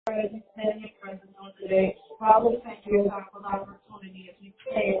as we stand in your presence on today. Father, we thank you, God, for the opportunity as we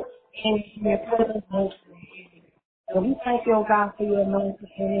pray in your presence on today. And we thank you, God, for your anointing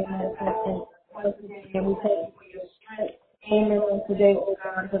and your today. And we thank you for your strength. Amen on today, oh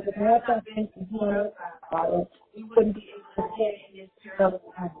God, because if it had not been for you on our side, Father, we wouldn't be able to stand in this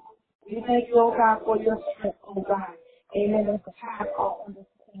terrible time. We thank you, oh God, for your strength, oh God. Amen. And to have all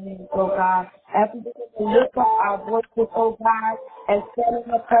understanding, oh God. As we begin to lift up our voices, oh God, and stand in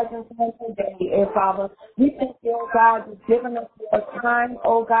your presence on today, Father, we thank you, oh God, for giving us your time,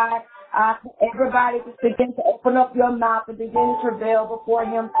 oh God. Everybody just begin to open up your mouth and begin to travail before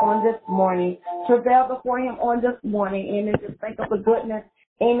him on this morning. Travail before him on this morning. Amen. Just think of the goodness,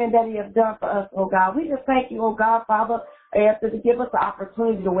 amen, that he has done for us, oh God. We just thank you, oh God, Father, after to give us the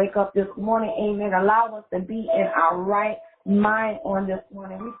opportunity to wake up this morning. Amen. Allow us to be in our right mind on this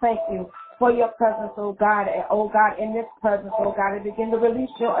morning. We thank you for your presence, oh God, and oh God, in this presence, oh God, and begin to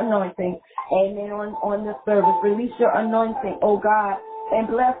release your anointing, amen, on this service. Release your anointing, oh God, and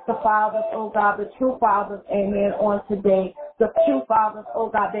bless the fathers, oh God, the true fathers, amen, on today. The true fathers, oh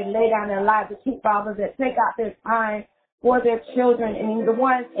God, that lay down their lives, the true fathers that take out their time for their children, and the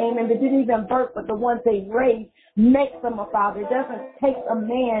ones, amen, that didn't even birth, but the ones they raised, makes them a father. It doesn't take a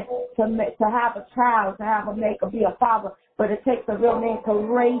man to have a child, be a father, but it takes a real man to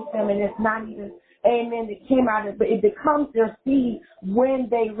raise them, and it's not even, amen, it came out of it, but it becomes their seed when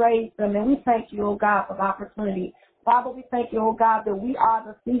they raise them, and we thank you, oh God, for the opportunity. Father, we thank you, oh God, that we are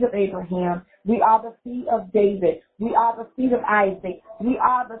the seed of Abraham. We are the seed of David. We are the seed of Isaac. We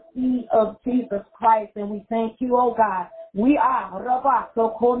are the seed of Jesus Christ. And we thank you, oh God. We are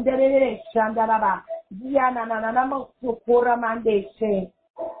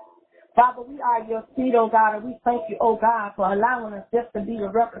Father, we are your seed, oh God, and we thank you, oh God, for allowing us just to be a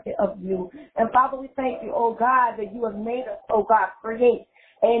replica of you. And Father, we thank you, oh God, that you have made us, oh God, create.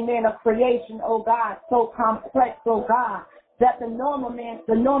 Amen, of creation, oh God, so complex, oh God, that the normal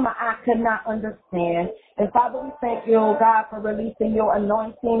eye could not understand. And Father, we thank you, oh God, for releasing your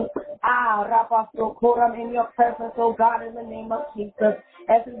anointing, in your presence, oh God, in the name of Jesus,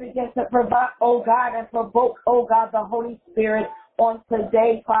 as we begin to provoke, oh God, and provoke, oh God, the Holy Spirit on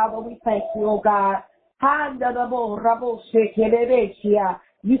today, Father, we thank you, oh God.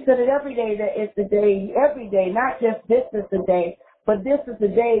 You said it every day that it's the day, every day, not just this is the day. But this is the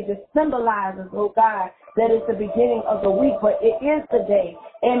day that symbolizes, oh God, that it's the beginning of the week, but it is the day.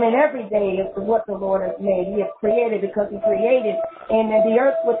 Amen. Every day is what the Lord has made. He has created because he created the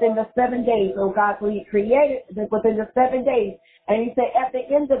earth within the 7 days, oh God. So he created within the 7 days. And he said at the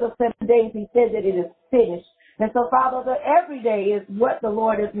end of the 7 days, he said that it is finished. And so, Father, every day is what the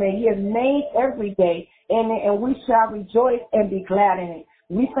Lord has made. He has made every day, and we shall rejoice and be glad in it.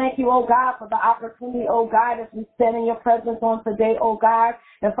 We thank you, oh God, for the opportunity, oh God, as we stand in your presence on today, oh God.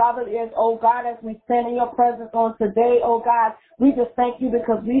 And Father, oh God, as we stand in your presence on today, oh God, we just thank you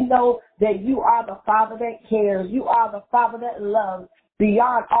because we know that you are the Father that cares. You are the Father that loves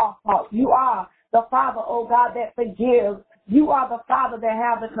beyond all fault. You are the Father, oh God, that forgives. You are the Father that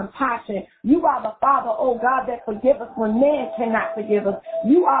has the compassion. You are the Father, oh God, that forgives us when man cannot forgive us.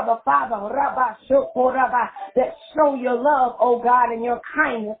 You are the Father, that show your love, oh God, and your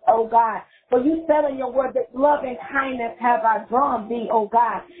kindness, oh God. For you said in your word that love and kindness have I drawn thee, oh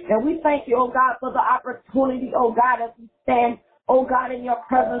God. And we thank you, oh God, for the opportunity, oh God, as we stand, oh God, in your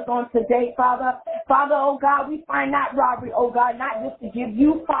presence on today, Father. Father, oh God, we find not robbery, oh God, not just to give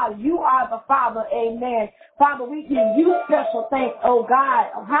you, Father. You are the Father, amen. Father, we give you special thanks, oh God,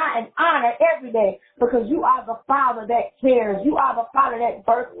 high and honor every day because you are the Father that cares. You are the Father that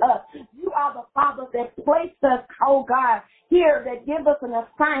birthed us. You are the Father that placed us, oh God, here that give us an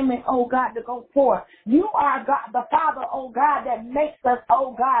assignment, oh God, to go forth. You are God, the Father, oh God, that makes us,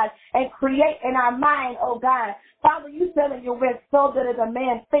 oh God, and create in our mind, oh God. Father, you said in your word, so that as a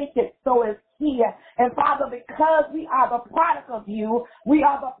man thinketh, so is he. And Father, because we are the product of you, we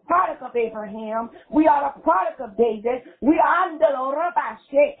are the product of Abraham, we are the product of David, we are the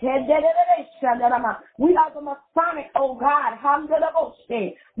Masonic, oh God,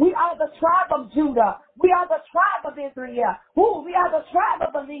 we are the tribe of Judah, we are the tribe of Israel, we are the tribe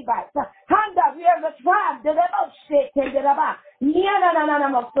of the Levites, we are the tribe,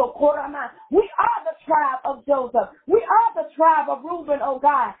 we are the tribe of Joseph, we are the tribe of Reuben, oh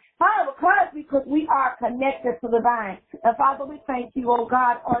God. Father, because we are connected to the vine. And Father, we thank you, oh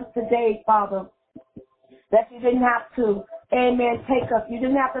God, on today, Father, that you didn't have to amen, take us. You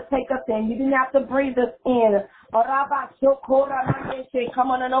didn't have to take us in. You didn't have to breathe us in. Come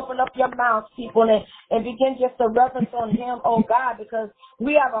on and open up your mouths, people, and begin just to reverence on him, oh God, because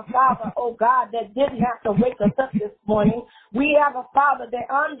we have a Father, oh God, that didn't have to wake us up this morning. We have a Father that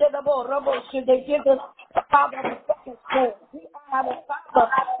under the board, they give us a Father of the second chance. We have a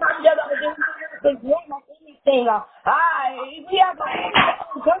Father under the dream of anything. We have a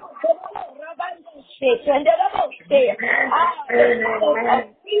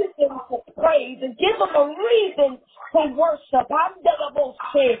reason to praise and give them a reason to worship. The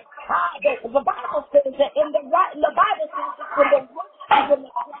Bible says that in the Bible says that when the worship in the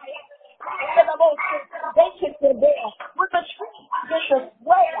choir, they can travail. When the trees begin to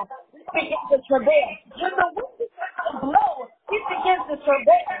sway, we begin to travail. When the wind begins to blow, it begins to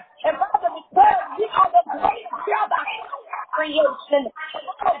travail. And Father, because we are the greatest, we are the creation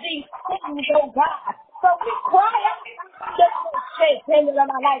of these things, oh God. So we cry out, just no shake, handle on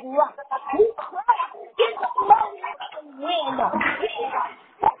my life rock. We cry out, get the blow like the wind.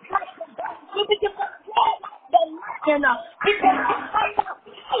 We begin to cry like the lion. Because we cry out,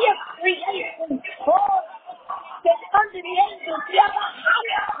 higher creation. Oh, that's under the angels, we are the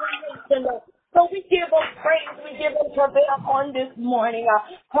higher creation. So we give them praise, we give them travail on this morning.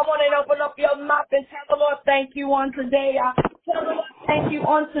 Come on and open up your mouth and tell the Lord thank you on today. Tell the Lord thank you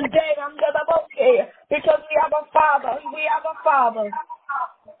on today. I'm gonna okay because we have a Father. We have a Father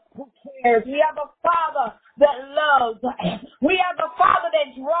who cares. We have a Father that loves. We have a Father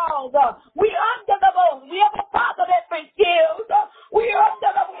that draws. We have a Father that forgives. We have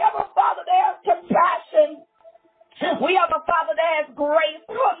a Father that has compassion. We have a Father that has grace.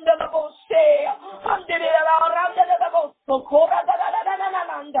 We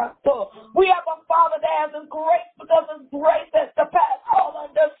have a Father that has His grace because His grace has surpassed all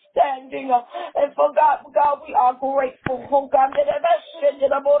understanding. And for God, we are grateful.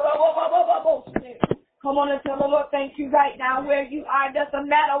 Come on and tell the Lord thank you right now where you are. It doesn't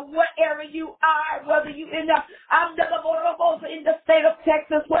matter what area you are, whether you in the state of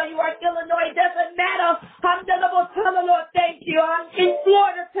Texas, where you are in Illinois, it doesn't matter. Tell the Lord thank you. I'm in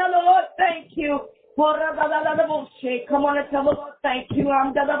Florida, tell the Lord thank you. Come on and tell the Lord thank you.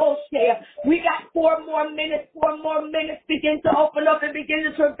 We got 4 more minutes. Begin to open up and begin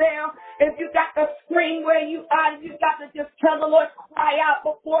to travail. If you got to scream where you are, you got to just tell the Lord, cry out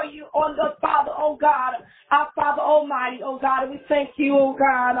before you on the Father, oh God, our Father Almighty, oh God, we thank you, oh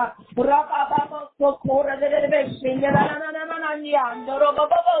God.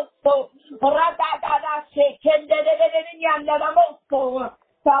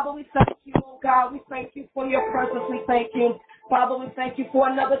 Father, we thank you, oh God. We thank you for your presence. We thank you. Father, we thank you for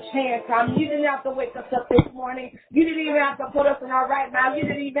another chance. You didn't have to wake us up this morning. You didn't even have to put us in our right mind. You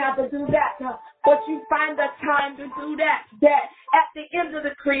didn't even have to do that. But you find the time to do that. That at the end of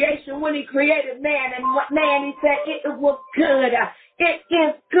the creation, when He created man, and man, He said it was good. It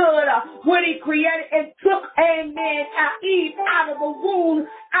is good. When He created and took, amen, Eve out of the womb,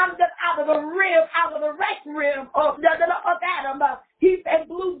 out of the rib, out of the right rib of Adam. He said,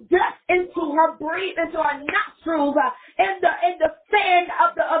 blew dust into her breath, into her nostrils, and the sand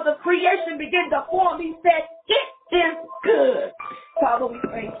of the creation began to form. He said, it is good. Father, we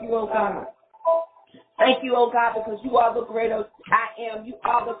thank you, oh God. Thank you, oh God, because you are the greater I am. You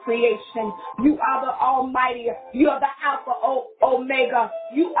are the creation. You are the Almighty. You are the Alpha, Omega.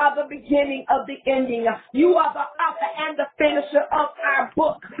 You are the beginning of the ending. You are the author and the finisher of our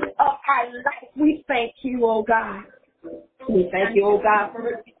book, of our life. We thank you, oh God. We thank you, oh God, for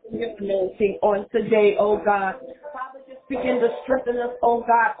your anointing on today, oh God. Father, just begin to strengthen us, oh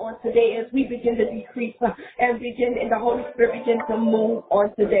God, on today as we begin to decrease and the Holy Spirit begin to move on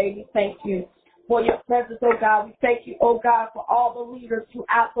today. We thank you for your presence, oh God. We thank you, oh God, for all the leaders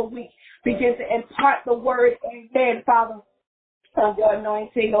throughout the week. Begin to impart the word, amen, Father, of your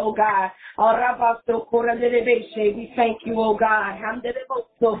anointing, oh God. We thank you, oh God.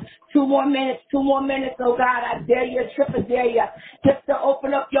 2 more minutes, oh God. I dare you, triple dare you, just to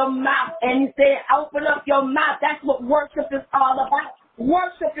open up your mouth. And He said, open up your mouth. That's what worship is all about.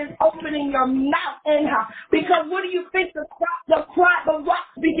 Worship is opening your mouth in her. Because what do you think the rocks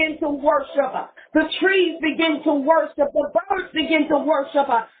begin to worship her. The trees begin to worship. The birds begin to worship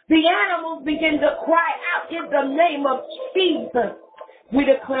her. The animals begin to cry out in the name of Jesus. We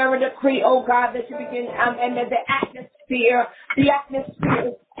declare and decree, oh God, that you begin, and that the atmosphere is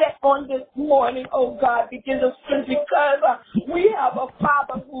set on this morning, oh God, begin to sing because we have a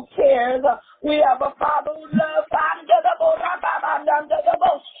Father who cares. We have a Father who loves.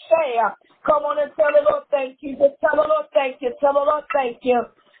 Come on and tell the Lord thank you. Just tell the Lord thank you. Tell the Lord thank you.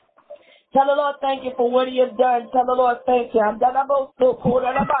 Tell the Lord thank you for for what he has done. Tell the Lord, thank you. Come on and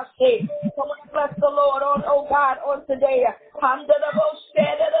bless the Lord on, oh God, on today.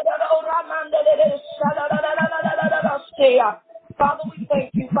 Father, we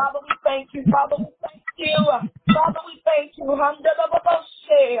thank you. Father, we thank you. Father, we thank you. Father, we thank you.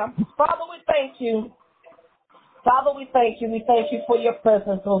 Father, we thank you. Father, we thank you. We thank you for your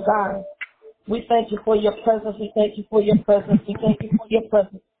presence, oh God. We thank you for your presence. We thank you for your presence. We thank you for your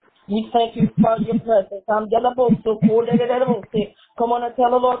presence. We thank you for your presence. Come on and tell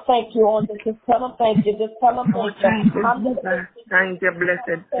the Lord thank you on this. Just tell him thank you. Just tell him thank you. Thank you,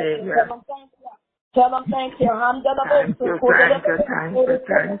 blessed Savior. Tell him thank you.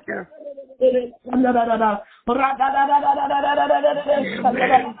 Thank you.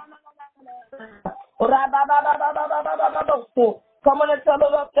 Come on and tell the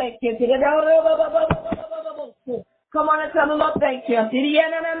Lord thank you. Come on and tell the Lord thank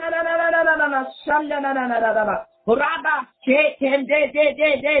you.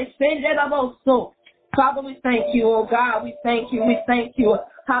 Father, we thank you, oh God. We thank you. We thank you.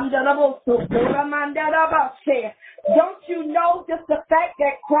 Don't you know just the fact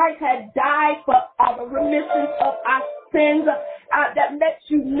that Christ had died for the remission of our sins? That lets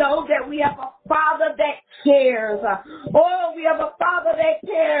you know that we have a Father that cares. Oh, we have a Father that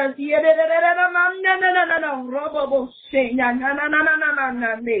cares.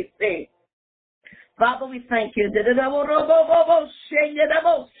 Father, we thank you.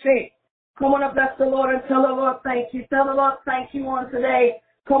 Come on and bless the Lord and tell the Lord thank you. Tell the Lord thank you on today.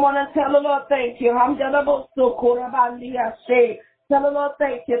 Come on and tell the Lord thank you. Tell the Lord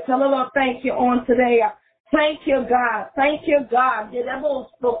thank you. Tell the Lord thank you on today. Thank you, God. Thank you, God.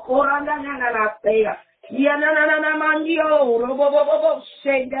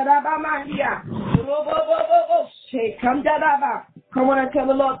 Come on and tell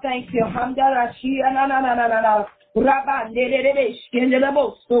the Lord thank you.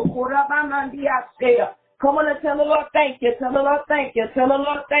 Come on and tell the Lord thank you. Tell the Lord thank you. Tell the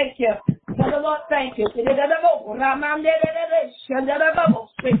Lord thank you. Tell the Lord thank you.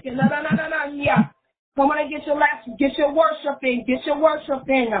 Come on and get your worship in. Get your worship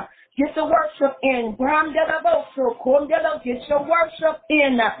in. Get the worship in. Get your worship in. Come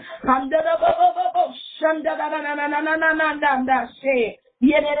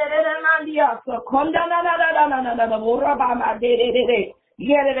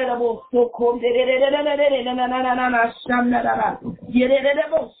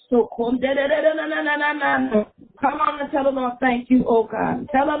on and tell the Lord thank you, oh God.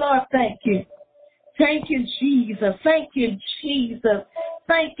 Tell the Lord thank you. Thank you, Jesus. Thank you, Jesus.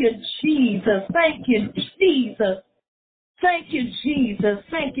 Thank you, Jesus. Thank you, Jesus. Thank you, Jesus.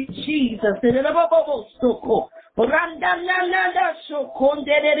 Thank you, Jesus.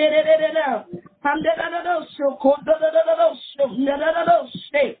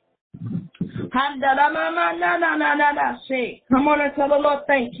 Come on and tell the Lord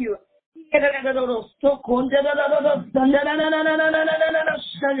thank you.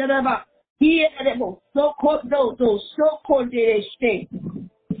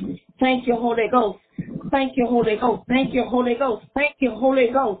 Thank you, Holy Ghost. Thank you, Holy Ghost. Thank you, Holy Ghost.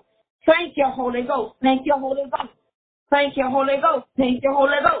 Thank you, Holy Ghost. Thank you, Holy Ghost. Thank you, Holy Ghost. Thank you, Holy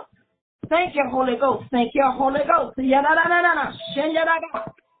Ghost. Thank you, Holy Ghost. Thank you, Holy Ghost. Thank you, Holy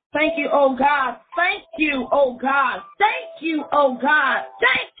Ghost. Thank you, oh God. Thank you, oh God. Thank you, oh God.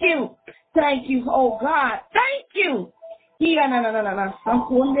 Thank you. Thank you, oh God. Thank you.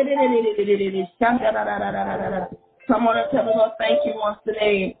 Come on and tell the Lord thank you once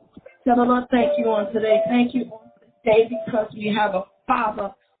today. Tell the Lord thank you on today. Thank you on today because we have a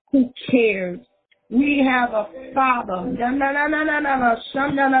Father who cares. We have a Father.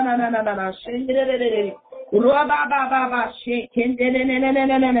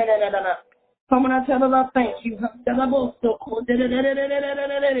 Come on and tell the Lord thank you.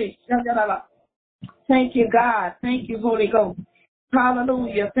 Thank you, God. Thank you, Holy Ghost.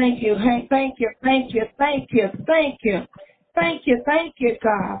 Hallelujah. Thank you. Thank you. Thank you. Thank you. Thank you. Thank you. Thank you,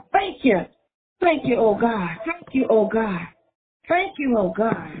 God. Thank you. Thank you, oh God. Thank you, oh God. Thank you, oh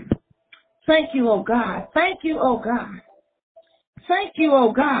God. Thank you, oh God. Thank you, oh God. Thank you,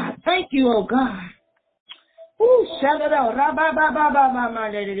 oh God. Thank you, oh God. Ooh, shut it out.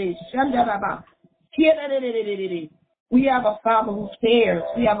 We have a Father who cares.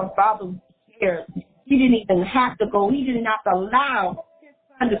 We have a Father who cares. He didn't even have to go. He did not allow his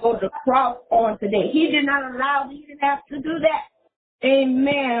son to go to the cross on today. He did not allow. He didn't have to do that.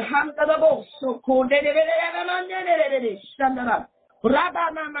 Amen.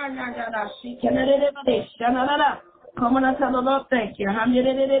 Come on and tell the Lord thank you.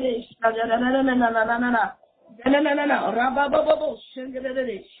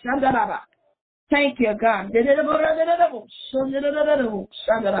 Thank you, God.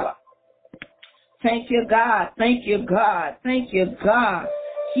 Thank you, God. Thank you, God. Thank you, God.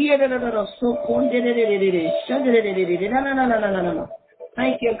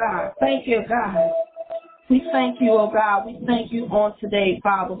 Thank you, God. Thank you, God. We thank you, oh God. We thank you on today,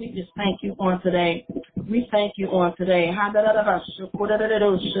 Father. We just thank you on today. We thank you on today.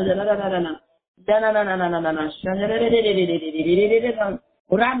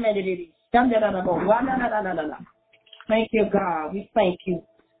 Thank you, God. We thank you.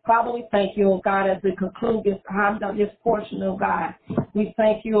 Father, we thank you, oh God, as we conclude this portion, oh God. We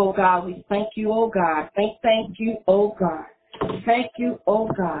thank you, oh God. We thank you, oh God. Thank you, oh God. Thank you, oh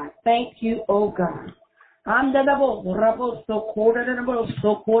God. Thank you, oh God. Thank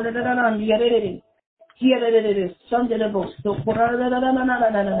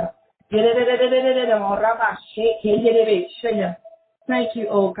you,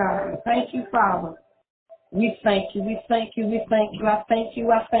 oh God. Thank you, Father. We thank you. We thank you. We thank you. I thank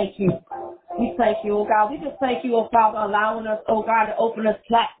you. I thank you. We thank you, oh God. We just thank you, oh Father, allowing us, oh God, to open this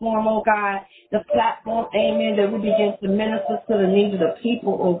platform, oh God. The platform, amen, that we begin to minister to the needs of the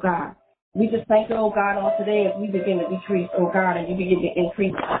people, oh God. We just thank you, oh God, on today as we begin to decrease, oh God, and you begin to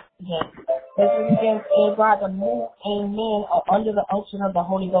increase again. As we begin, oh God, to move, amen, under the unction of the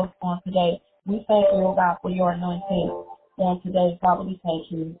Holy Ghost on today. We thank you, oh God, for your anointing on today. Father, we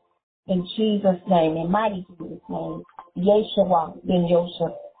thank you. In Jesus' name, in mighty Jesus' name, Yeshua ben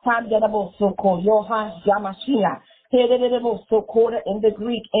Yosha, Tandelabo Soko, Yohan Yamashia, Hedebo Soko in the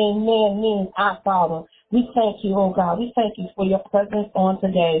Greek, amen, means our Father. We thank you, oh God. We thank you for your presence on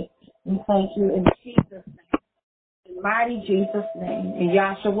today. We thank you in Jesus' name, in mighty Jesus' name, in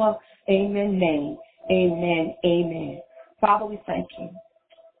Yahshua, amen, name, amen, amen. Father, we thank you.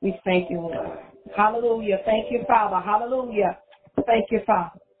 We thank you, Lord. Hallelujah. Thank you, Father. Hallelujah. Thank you,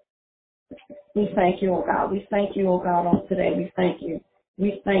 Father. We thank you, oh God. We thank you, oh God, on today. We thank you.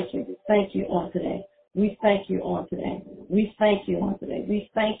 We thank you. We thank you on today. We thank you on today. We thank you on today. We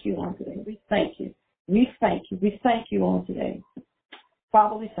thank you on today. We thank you. We thank you. We thank you on today.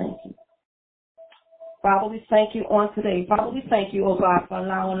 Father, we thank you. Father, we thank you on today. Father, we thank you, oh God, for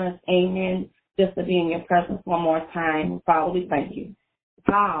allowing us, amen, just to be in your presence one more time. Father, we thank you.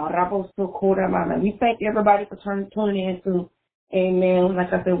 We thank everybody for tuning in to, amen.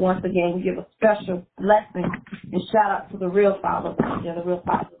 Like I said, once again, we give a special blessing and shout out to the real fathers out there, the real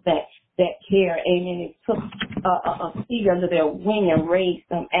fathers that care, amen. They took a seed under their wing and raised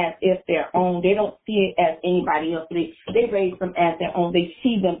them as if their own. They don't see it as anybody else. They raise them as their own. They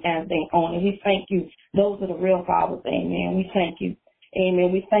see them as their own. And we thank you. Those are the real fathers, amen. We thank you.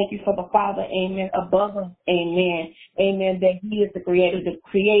 Amen. We thank you for the Father, amen, above us, amen. Amen, that He is the creator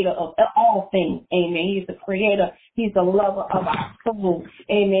of all things, amen. He is the creator. He's the lover of our soul,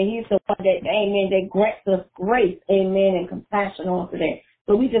 amen. He's the one that, amen, that grants us grace, amen, and compassion on today.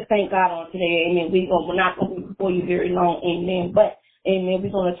 So we just thank God on today, amen. We're not going to be before you very long, amen. But, amen,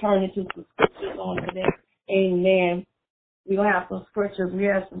 we're going to turn into some scriptures on today, amen. We're going to have some scriptures. We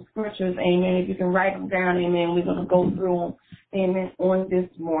have some scriptures, amen. If you can write them down, amen, we're going to go through them, amen, on this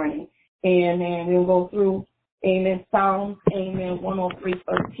morning. Amen. We'll go through, amen, Psalms, amen,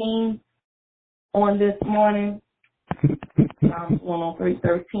 103:13 on this morning. Psalms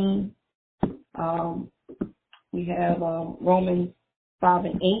 103:13. We have Romans 5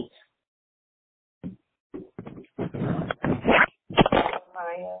 and 8.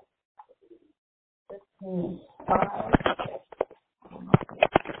 Jeremiah 15:5.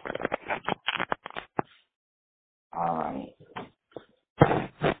 All right.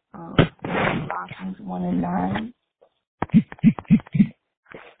 Colossians 1 and 9.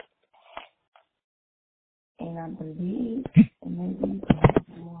 And I believe, and maybe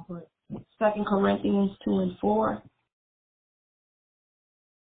more, but 2 Corinthians 2 and 4.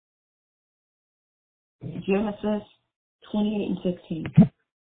 Genesis 28 and 15.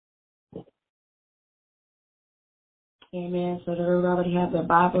 Amen. So that everybody have their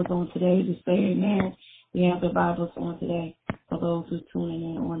Bibles on today. Just say amen. We have their Bibles on today for those who are tuning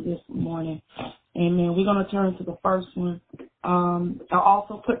in on this morning. Amen. We're going to turn to the first one. I'll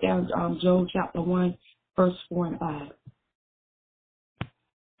also put down Job chapter 1, verse 4 and 5.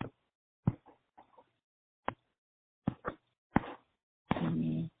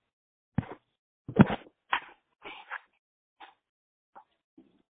 Amen.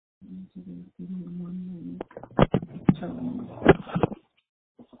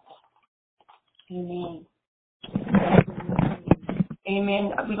 Amen.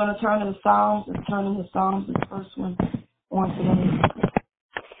 Amen. We're going to turn to the Psalms. Let's turn to the Psalms, the first one. on today.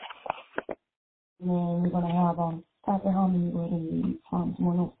 And we're going to have Pastor Harmony reading Psalms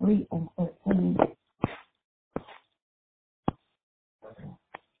 103 and 13.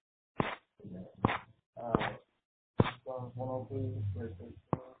 Psalms 103, verse 13.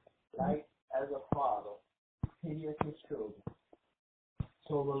 Like as a father pitieth his children,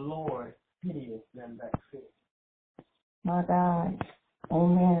 so the Lord pitieth them that fear. My God.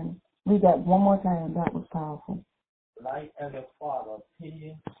 Amen. Read that one more time. That was powerful. Like as a father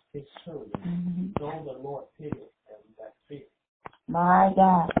pitieth his children, so the Lord pitieth them that fear. My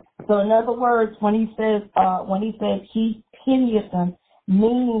God. So in other words, when he says he pitieth them,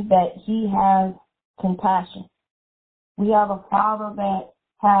 meaning that he has compassion. We have a Father that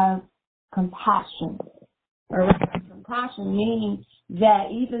has compassion. Compassion meaning that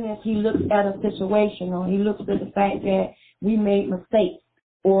even if he looks at a situation or he looks at the fact that we made mistakes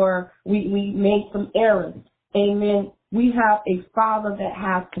or we made some errors, amen, we have a Father that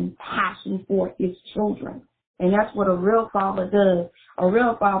has compassion for his children. And that's what a real father does. A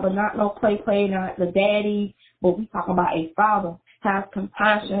real father, not no play, not the daddy, but we talk about a father, has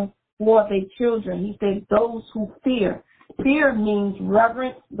compassion for their children. He said those who fear. Fear means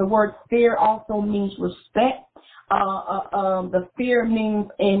reverence. The word fear also means respect. The fear means,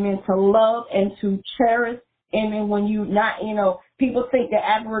 amen, to love and to cherish. Amen. When you not, people think the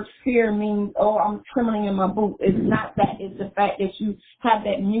average fear means, oh, I'm trembling in my boots. It's not that. It's the fact that you have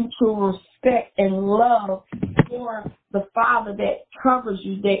that mutual respect and love for the Father that covers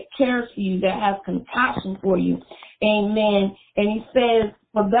you, that cares for you, that has compassion for you. Amen. And he says,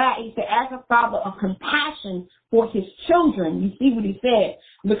 for that, he said, as a father of compassion for his children. You see what he said?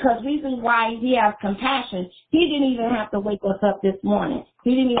 Because reason why he has compassion, he didn't even have to wake us up this morning. He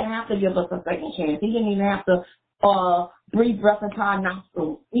didn't even have to give us a second chance. He didn't even have to breathe breath into our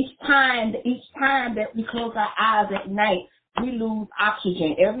nostrils. Each time that we close our eyes at night, we lose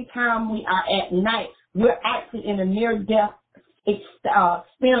oxygen. Every time we are at night, we're actually in a near-death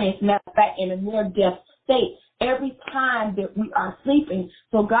experience, matter of fact, in a near-death state. Every time that we are sleeping,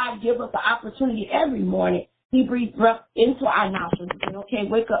 so God gives us the opportunity every morning. He breathes breath into our nostrils. He said, okay,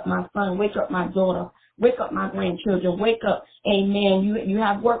 wake up my son, wake up my daughter, wake up my grandchildren, wake up. Amen. You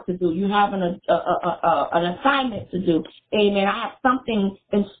have work to do. You have an assignment to do. Amen. I have something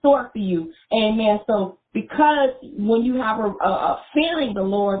in store for you. Amen. So because when you have a fearing the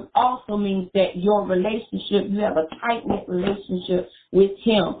Lord also means that your relationship, you have a tight-knit relationship with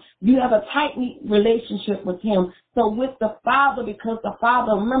him. You have a tight-knit relationship with him. So with the Father, because the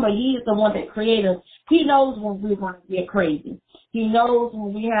Father, remember, he is the one that created us. He knows when we're going to get crazy. He knows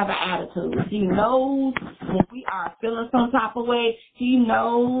when we have an attitude. He knows when we are feeling some type of way. He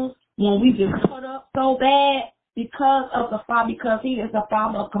knows when we just put up so bad because of the Father, because he is the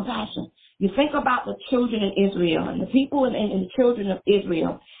Father of compassion. You think about the children in Israel and the people and the children of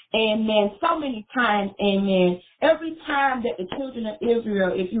Israel. Amen. So many times, amen, every time that the children of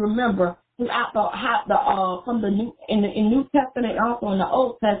Israel, if you remember, throughout from the New Testament and also in the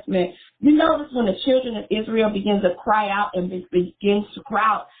Old Testament, you notice when the children of Israel begins to cry out and begins to cry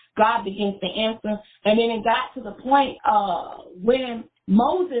out, God begins to answer. And then it got to the point when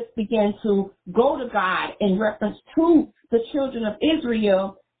Moses began to go to God in reference to the children of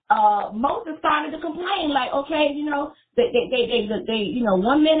Israel. Moses started to complain, like, okay, they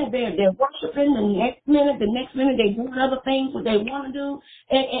one minute they're worshiping, the next minute they're doing other things what they want to do,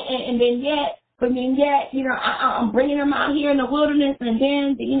 and then yet, I'm bringing them out here in the wilderness, and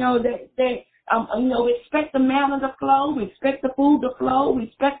then, we expect the manna to flow, we expect the food to flow, we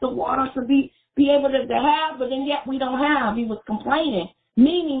expect the water to be able to have, but then yet we don't have. He was complaining,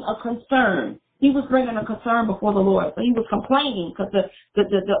 meaning a concern. He was bringing a concern before the Lord. So he was complaining because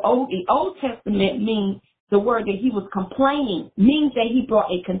the Old Testament means the word that he was complaining means that he brought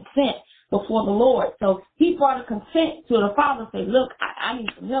a consent before the Lord. So he brought a consent to the Father, say, look, I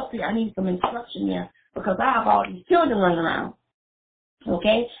need some help here. I need some instruction here because I have all these children running around.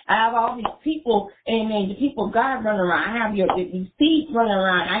 Okay? I have all these people, amen, the people of God running around. I have these seeds running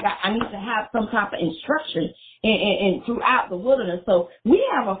around. I need to have some type of instruction and throughout the wilderness. So we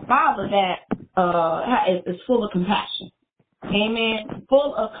have a Father that is full of compassion. Amen.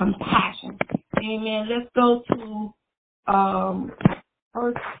 Full of compassion. Amen. Let's go to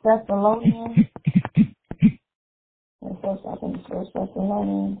 1 Thessalonians. First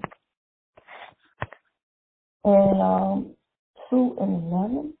Thessalonians. And 2 and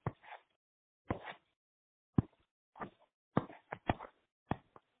 11.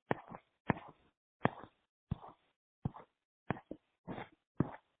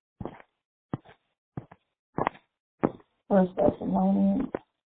 First Thessalonians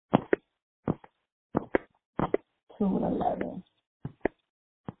 2:11. 11.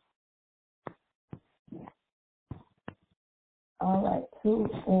 All right, 2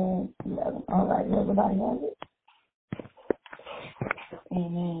 and 11. All right, everybody has it?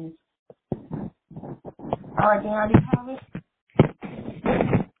 Amen. All right, Darren, do you have it?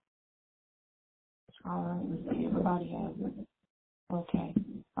 All right, let's see. Everybody has it. Okay.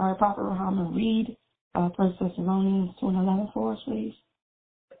 All right, Prophet Rahman, read 1 Thessalonians 2 and 11 for us, please.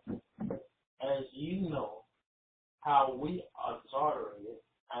 As you know, how we exhorted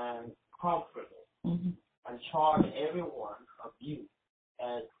and comforted and charged every one of you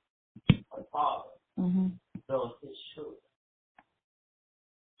as a father does his children.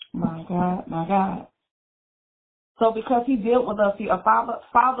 My God, my God. So because he dealt with us, a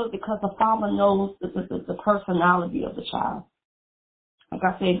father, because the father knows the personality of the child. Like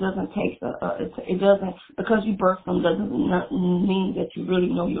I said, it doesn't take it doesn't, because you birth them doesn't mean that you really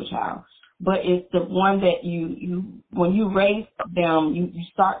know your child. But it's the one that you when you raise them, you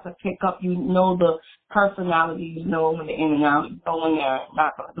start to pick up, you know the personality, you know when they're in and out, you know when they're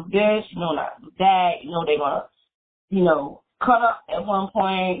not going to do this, you know not to do that, you know they're going to, cut up at one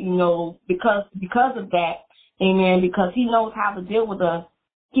point, because of that, amen, because he knows how to deal with us.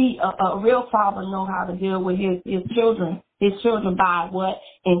 A real father knows how to deal with his children by what?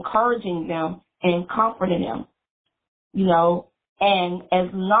 Encouraging them and comforting them, and as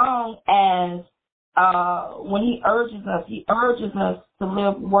long as when he urges us to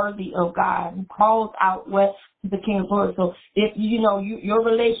live worthy of God. He calls out what the King of Glory. So if your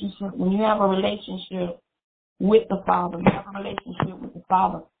relationship, when you have a relationship with the Father, you have a relationship with the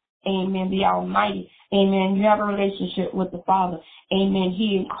Father, amen, the Almighty, amen, you have a relationship with the Father, amen,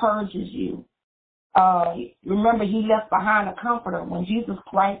 he encourages you. Remember, he left behind a comforter. When Jesus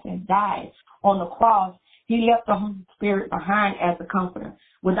Christ had died on the cross, he left the Holy Spirit behind as a comforter.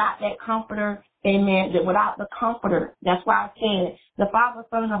 Without that comforter, amen, without the comforter, that's why I said the Father,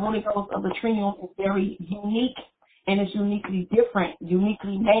 Son, and the Holy Ghost of the Trinity is very unique, and it's uniquely different,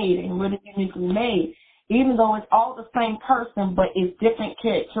 uniquely made, and really uniquely made. Even though it's all the same person, but it's different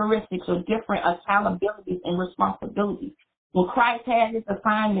characteristics or different accountabilities and responsibilities. When Christ had his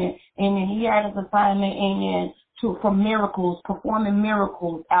assignment, amen, he had his assignment, amen, for miracles, performing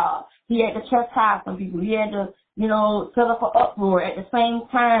miracles. He had to chastise some people. He had to, set up an uproar. At the same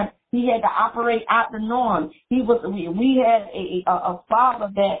time, he had to operate out the norm. We had a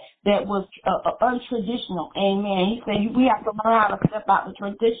father that was untraditional. Amen. He said we have to learn how to step out the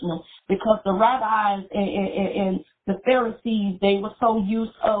traditional, because the rabbis and the Pharisees, they were so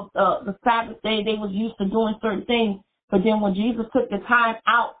used of the Sabbath day, they was used to doing certain things. But then when Jesus took the time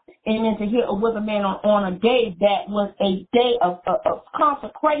out, amen, to heal a withered man on a day that was a day of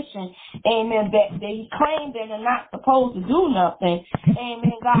consecration, amen, that they claimed that they're not supposed to do nothing,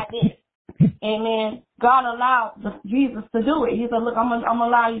 amen, God did. Amen. God allowed Jesus to do it. He said, look, I'm gonna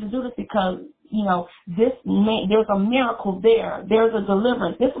allow you to do this because, there's a miracle there. There's a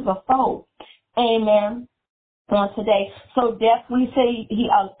deliverance. This is a soul. Amen. On today. So that's we say he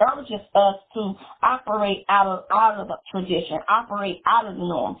urges us to operate out of the tradition, operate out of the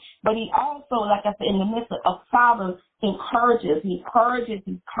norm. But he also, like I said, in the midst of Father, encourages, he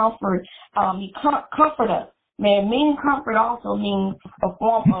comforts, he comforts us. Man, meaning comfort also means a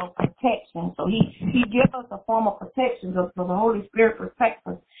form of protection. So he gives us a form of protection. So the Holy Spirit protects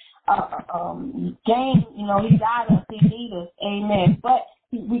us. He guides us, he leads us, amen. But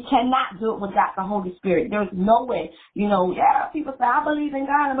we cannot do it without the Holy Spirit. There's no way. People say, I believe in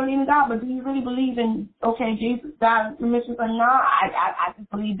God, but do you really believe in, Jesus, God, permission? No, I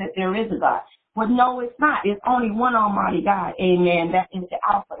just believe that there is a God. But no, it's not. It's only one Almighty God, amen. That is the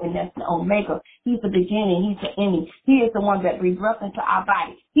Alpha and that's the Omega. He's the beginning, he's the ending. He is the one that breathed breath into our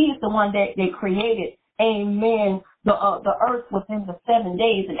body. He is the one that they created, amen, the earth within the 7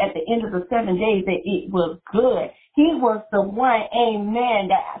 days, and at the end of the 7 days that it was good. He was the one, amen,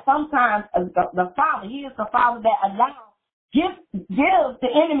 that sometimes the Father, he is the Father that gives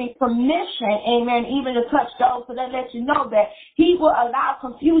the enemy permission, amen, even to touch those. So that lets you know that he will allow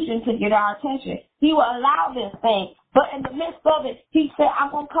confusion to get our attention. He will allow this thing. But in the midst of it, he said,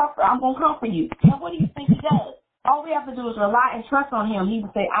 I'm going to comfort you. And what do you think he does? All we have to do is rely and trust on him. He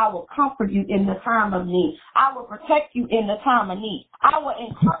will say, I will comfort you in the time of need. I will protect you in the time of need. I will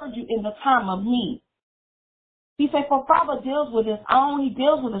encourage you in the time of need. He said, for Father deals with his own, he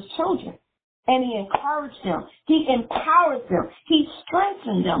deals with his children. And he encouraged them. He empowers them. He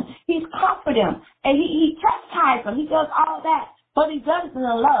strengthens them. He's comforted them. And he chastises them. He does all that. But he does it in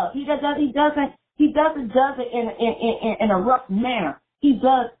love. He doesn't does it in a rough manner. He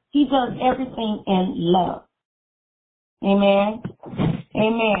does everything in love. Amen.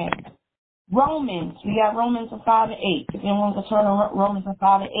 Amen. Romans. We got Romans 5 and 8. If anyone can turn on Romans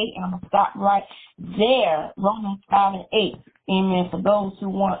 5 and 8, I'm going to stop right there. Romans 5 and 8. Amen. For those who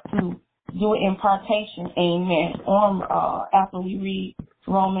want to do an impartation. Amen. After we read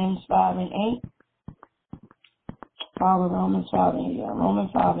Romans 5 and 8. Follow Romans 5 and 8.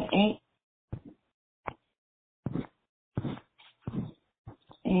 Romans 5 and 8.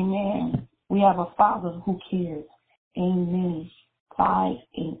 Amen. We have a Father who cares. Amen. 5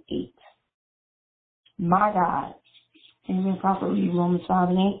 and 8. My God. Amen. Prophet, read Romans 5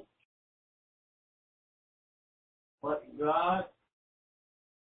 and 8. But God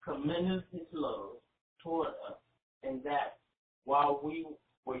commendeth his love toward us, in that while we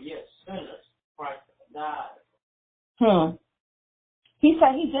were yet sinners, Christ died. He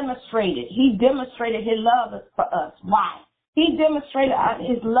said he demonstrated his love for us. Why? He demonstrated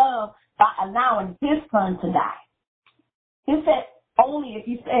his love by allowing his son to die. He said only if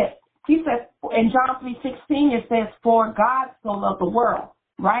he said in John 3:16 it says, for God so loved the world,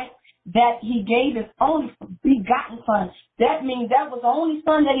 right? That he gave his only begotten son. That means that was the only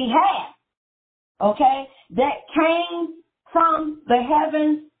son that he had. Okay? That came from the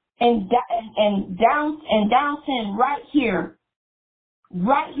heavens and down right here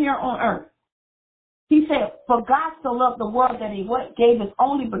on earth. He said, for God so loved the world that he gave his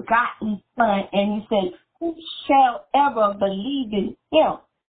only begotten son, and he said, who shall ever believe in him?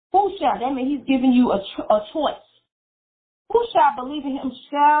 Who shall? That means he's giving you a choice. Who shall believe in him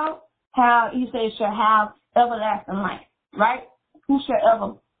shall have everlasting life, right? Who shall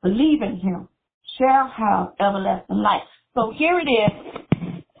ever believe in him shall have everlasting life. So here it is,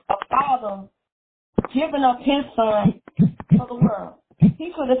 a father giving up his son for the world.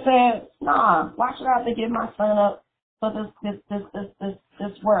 He could have said, nah, why should I have to give my son up for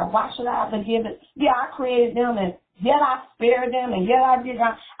this world? Why should I have to give it? Yeah, I created them, and yet I spared them, and yet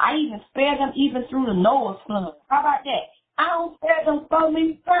I even spared them even through the Noah's flood. How about that? I don't spare them so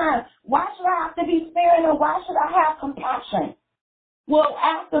many times. Why should I have to be sparing them? Why should I have compassion? Well,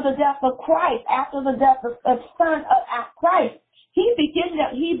 after the death of Christ, after the death of Son of Christ, he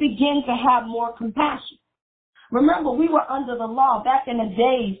began to have more compassion. Remember, we were under the law back in the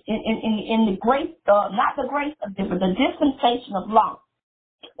days, in the grace, not the grace of but the dispensation of law.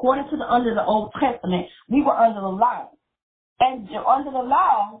 According to under the Old Testament, we were under the law. And under the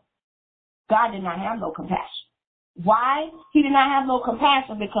law, God did not have no compassion. Why? He did not have no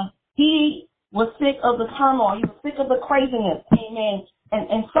compassion because he was sick of the turmoil. He was sick of the craziness. Amen.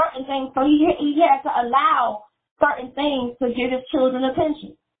 And certain things. So he had to allow certain things to get his children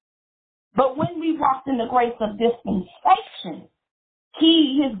attention. But when we walked in the grace of dispensation,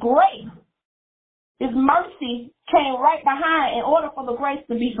 his grace, his mercy came right behind in order for the grace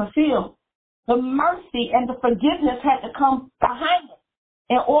to be fulfilled. The mercy and the forgiveness had to come behind it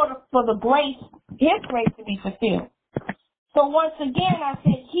in order for the grace, his grace, to be fulfilled. So once again, I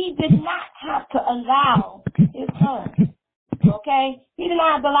said he did not have to allow his son. Okay? He did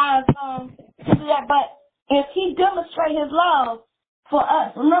not have to allow his son to do that. But if he demonstrated his love for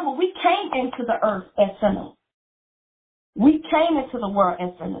us, remember, we came into the earth as sinners. We came into the world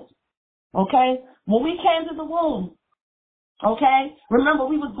as sinners. Okay? When we came to the womb, okay? Remember,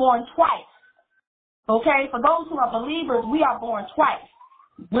 we was born twice. Okay? For those who are believers, we are born twice.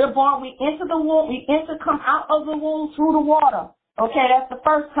 We're born, we enter the womb, come out of the womb through the water. Okay, that's the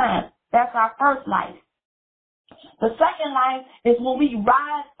first time. That's our first life. The second life is when we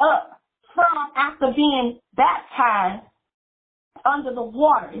rise up from after being baptized under the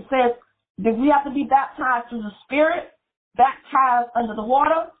water. It says that we have to be baptized through the Spirit, baptized under the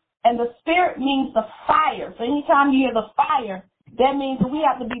water, and the Spirit means the fire. So anytime you hear the fire, that means that we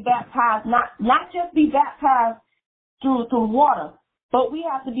have to be baptized, not just be baptized through water, but we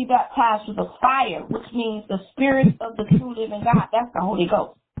have to be baptized through the fire, which means the Spirit of the true living God. That's the Holy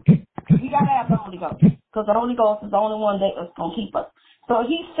Ghost. We got to have the Holy Ghost because the Holy Ghost is the only one that is going to keep us. So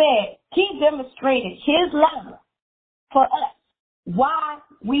he said he demonstrated his love for us while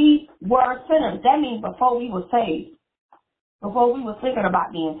we were sinners. That means before we were saved, before we were thinking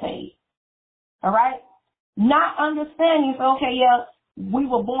about being saved. All right? Not understanding, so, okay, yeah, we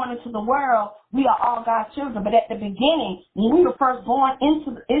were born into the world. We are all God's children. But at the beginning, when we were first born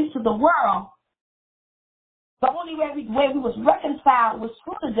into the world, the only way we was reconciled was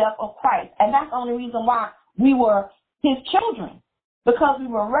through the death of Christ. And that's the only reason why we were his children, because we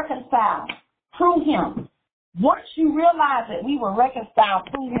were reconciled through him. Once you realize that we were reconciled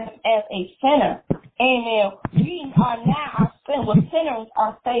through him as a sinner, amen, we are now sinners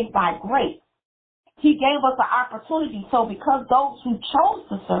are saved by grace. He gave us an opportunity. So because those who chose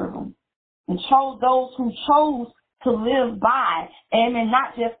to serve him and those who chose to live by, amen,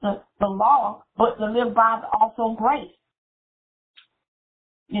 not just the law, but to live by also grace.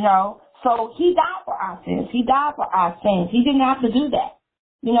 You know, so he died for our sins. He died for our sins. He didn't have to do that.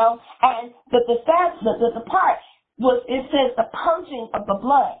 You know, and the part was, it says the purging of the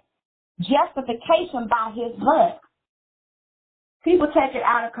blood, justification by his blood. People take it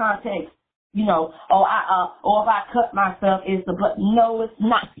out of context. You know, or if I cut myself, is the blood. No, it's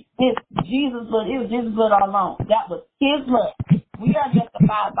not. It's Jesus' blood. It was Jesus' blood all along. That was his blood. We are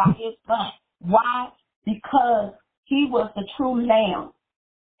justified by his blood. Why? Because he was the true lamb.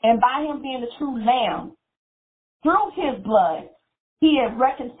 And by him being the true lamb, through his blood, he has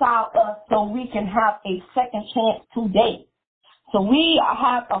reconciled us so we can have a second chance today. So we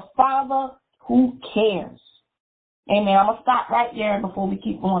have a Father who cares. Amen. I'm going to stop right there before we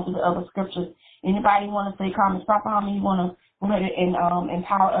keep going to the other scriptures. Anybody want to say comments? Papa, how many you want to go ahead and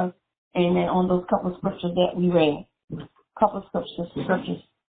empower us, amen, on those couple of scriptures that we read? Couple of scriptures. We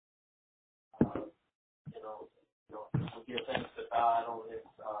give thanks to God on this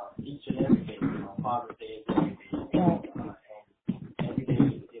each and every day. Father's Day is every day. And every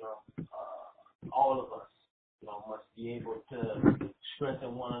day, all of us, must be able to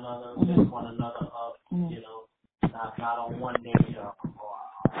strengthen one another, lift one another up, not on one day or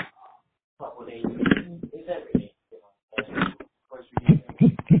a couple of days. It's every day, And first we give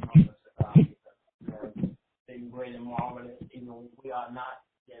thanks to God because been great and marvelous. We are not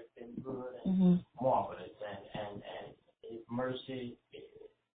just been good and marvelous, and His mercy, and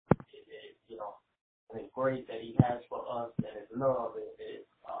His grace that He has for us, and His love is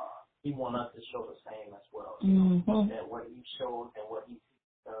He wants us to show the same as well. That what He showed and what He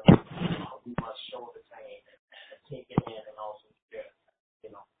does, we must show the same and take it in and also share it.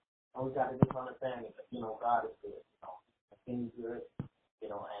 And we got to just understand that God is good. He's good.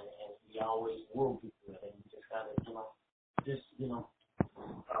 And He always will be good. And you just got to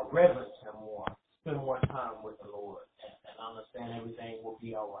reverence Him more, spend more time with the Lord, and understand everything will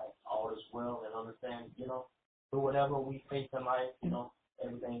be all right. All is well, and understand through whatever we face in life,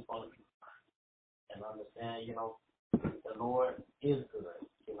 everything's going to be fine. And understand, the Lord is good,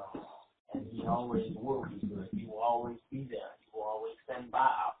 and He always will be good. He will always be there. He will always stand by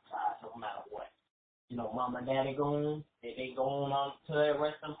our side no matter what. Mama and daddy going, they going on to their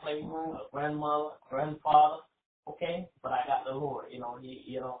resting place, a grandmother, grandfather, okay? But I got the Lord, He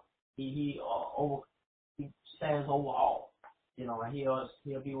stands over all, and He'll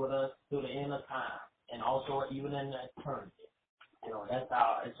be with us through the end of time, and also even in eternity. That's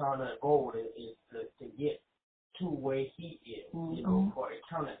our eternal goal is to get to where He is, for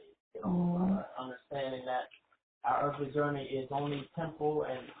eternity. Understanding that our earthly journey is only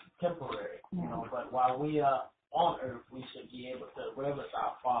temporary, but while we are on earth, we should be able to reverence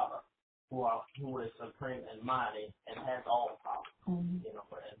our Father, who is supreme and mighty and has all power. And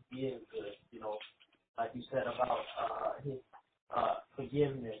He is good. Like you said about His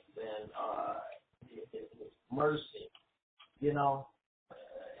forgiveness and His mercy. He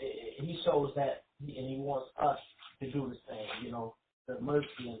shows that, and He wants us to do the same. The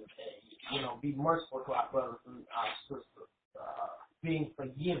mercy and be merciful to our brothers and our sisters, being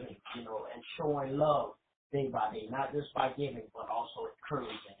forgiving, and showing love day by day, not just by giving, but also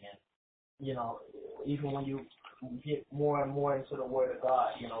encouraging. And even when you get more and more into the Word of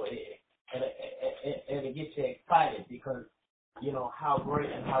God, it gets you excited because how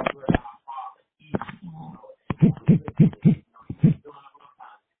great and how good our Father is.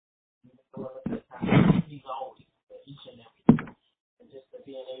 He's always each and every day. And just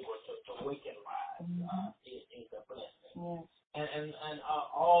being able to awaken lives is a blessing. And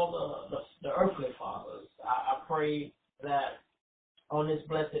all the earthly fathers, I pray that on this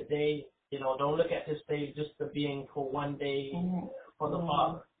blessed day, don't look at this day just to being for one day for the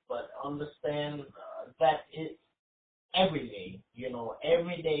Father, but understand that it's every day,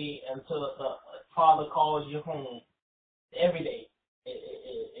 every day until the Father calls you home. Every day,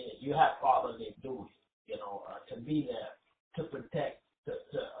 you have fatherly duty, to be there, to protect,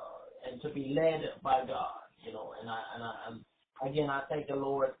 and to be led by God, And I thank the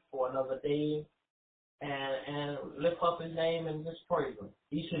Lord for another day, and lift up His name and just praise Him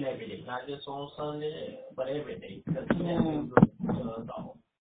each and every day, not just on Sunday, but every day, because He has been good to us all.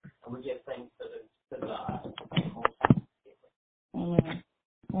 And we give thanks to God. Amen.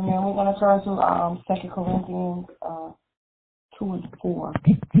 Amen. We're going to turn to 2 Corinthians 2 and 4.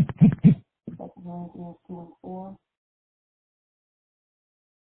 2 Corinthians 2 and 4.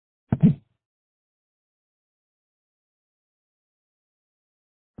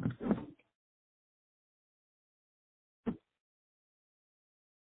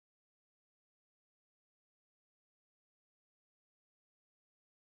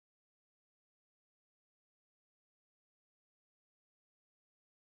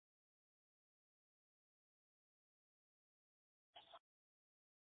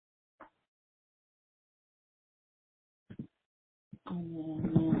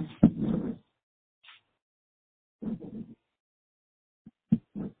 Amen.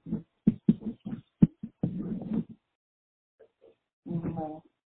 Amen.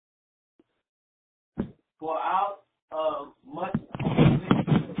 For out of much heart,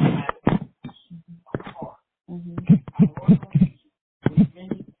 I work on you with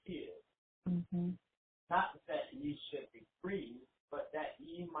many tears, not that ye should be grieved, but that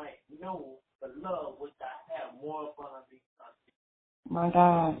ye might know the love which I have more abundantly unto you. My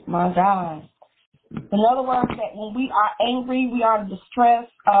God, my God. In other words, that when we are angry, we are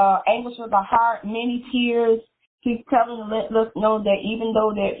distressed, anguish of the heart, many tears. He's telling us, let us know that even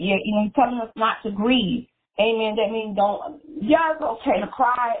though that, he's telling us not to grieve. Amen. That means it's okay to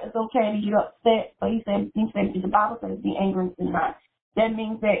cry. It's okay to get upset. But he said, the Bible says be angry and sin not. That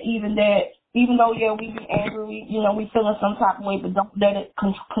means that even though, we be angry, we feeling some type of way, but don't let it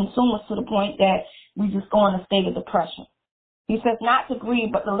consume us to the point that we just go in a state of depression. He says not to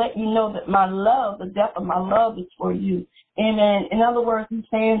grieve, but to let you know that my love, the depth of my love is for you. Amen. In other words, he's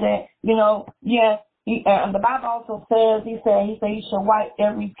saying that, the Bible also says, he said, he shall wipe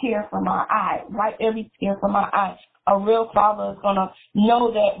every tear from our eye. Wipe every tear from our eye. A real father is going to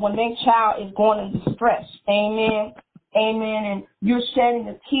know that when their child is going in distress. Amen. Amen. And you're shedding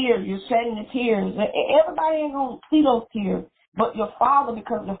the tears. Everybody ain't going to see those tears. But your father,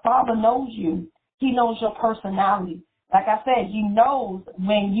 because your father knows you, he knows your personality. Like I said, he knows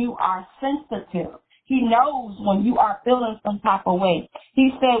when you are sensitive. He knows when you are feeling some type of way. He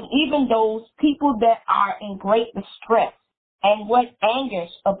said even those people that are in great distress and with anguish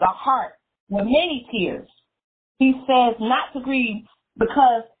of the heart with many tears, he says not to grieve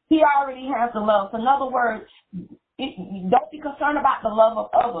because he already has the love. So in other words, don't be concerned about the love of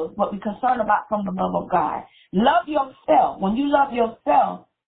others, but be concerned about from the love of God. Love yourself. When you love yourself,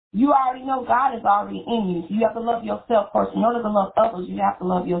 you already know God is already in you. So you have to love yourself first. In order to love others, you have to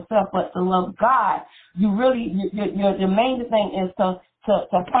love yourself. But to love God, your main thing is to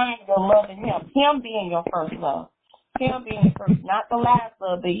find your love in Him. Him being your first love. Him being first, not the last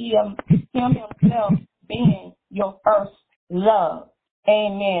love, but Him Himself being your first love.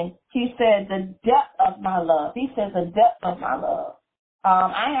 Amen. He said the depth of my love. He says the depth of my love.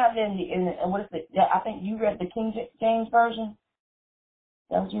 I have what is it? I think you read the King James Version.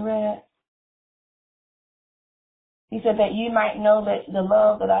 That what you read? He said that you might know that the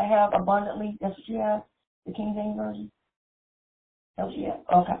love that I have abundantly. That's what you have? The King James Version? That's what you have?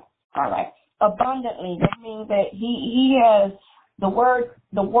 Okay. All right. Abundantly. That means that he has the word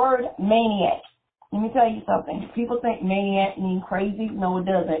maniac. Let me tell you something. People think maniac means crazy. No, it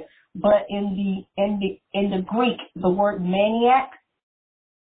doesn't. But in the Greek, the word maniac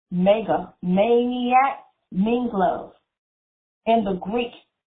means love. In the Greek,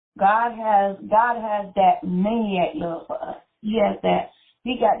 God has that maniac love for us. He has that.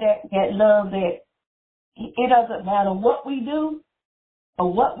 He got that love that it doesn't matter what we do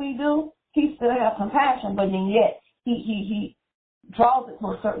or what we do. He still has compassion, but then yet he draws it to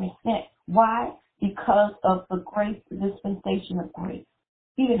a certain extent. Why? Because of the grace, the dispensation of grace.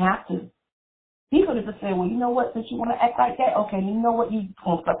 He didn't have to. He could have just said, well, you know what, since you want to act like that, okay, you know what, you're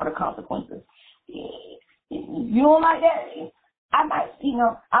going to suffer the consequences. You don't like that? I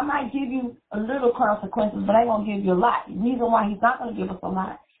might give you a little consequences, but I ain't going to give you a lot. The reason why he's not going to give us a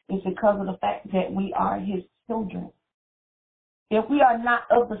lot is because of the fact that we are his children. If we are not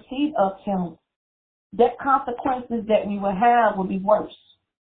of the seed of him, the consequences that we will have will be worse.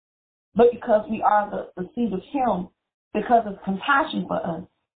 But because we are the seed of him, because of compassion for us,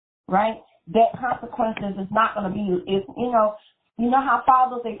 right, that consequences is not going to be, you know how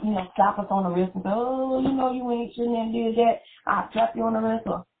fathers, they, slap us on the wrist and say, oh, you ain't shouldn't have did that. I'll slap you on the wrist,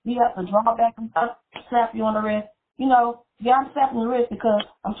 or you have to draw back and slap you on the wrist. I'm slapping your wrist because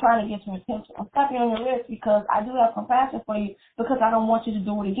I'm trying to get your attention. I'm slapping you on your wrist because I do have compassion for you because I don't want you to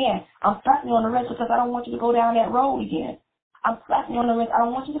do it again. I'm slapping you on the wrist because I don't want you to go down that road again. I'm slapping you on the wrist. I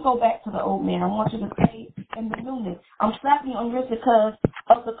don't want you to go back to the old man. I want you to stay in the newness. I'm slapping you on the wrist because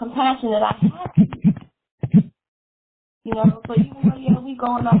of the compassion that I have for you. So even though we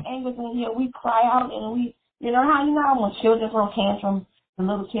go in our anger and we cry out and we, how when children throw tantrums, the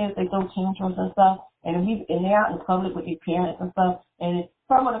little kids, they throw tantrums and stuff, and they're out in public with their parents and stuff, and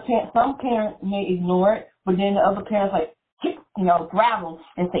some parents may ignore it, but then the other parents grab them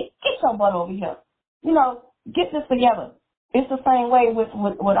and say, get your butt over here. Get this together. It's the same way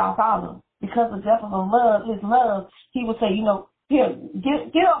with our Father. Because of the depth of his love, he would say, here,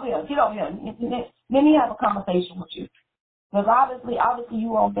 get over here, let me have a conversation with you. Because obviously you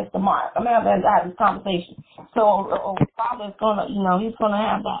won't miss the mark. I'm going to have this conversation. So Father is going to, he's going to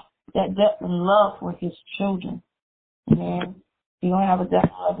have that depth and love for his children. Amen. He's going to have a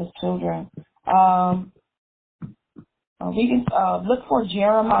death of his children. We can look for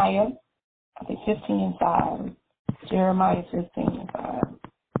Jeremiah, I think 15:5. Jeremiah 15:5.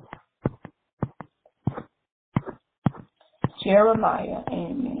 Jeremiah,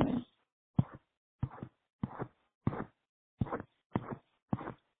 amen.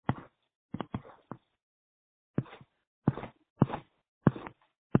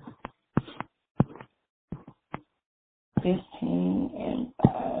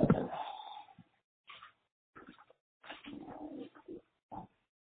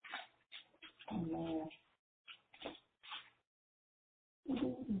 Amen.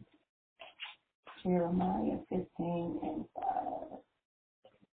 Jeremiah 15:5.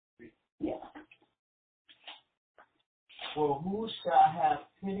 Yeah. For who shall have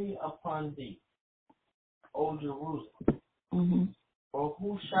pity upon thee, O Jerusalem? Mm-hmm. Or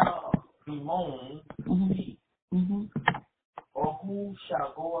who shall bemoan thee? Mm-hmm. Or who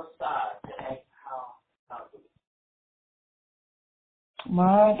shall go aside to ask how thou doest?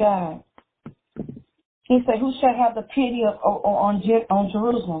 My God. He said, who shall have the pity on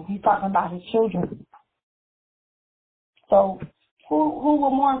Jerusalem? He's talking about his children. So who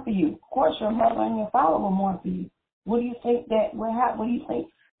will mourn for you? Of course, your mother and your father will mourn for you. What do you think what do you think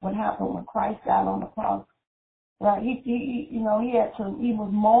what happened when Christ died on the cross? Right? He was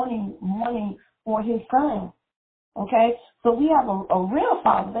mourning for his son. Okay? So we have a real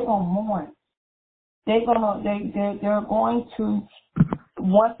father. They're gonna mourn. They're going to,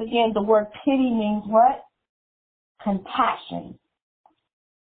 once again, the word pity means what? Compassion.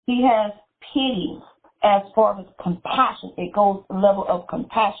 He has pity as far as compassion. It goes to the level of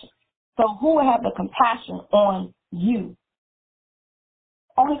compassion. So who will have the compassion on you?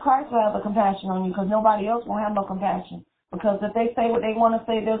 Only Christ will have the compassion on you, because nobody else will have no compassion. Because if they say what they want to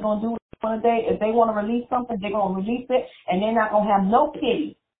say, they're going to do it on a day. If they want to release something, they're going to release it, and they're not going to have no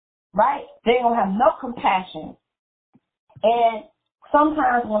pity, right? They're going to have no compassion. And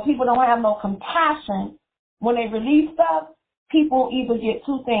sometimes when people don't have no compassion, when they release stuff, people either get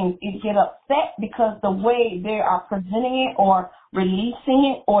two things. Either get upset because the way they are presenting it or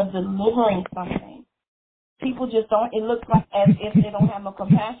releasing it or delivering something. People just don't, it looks like as if they don't have no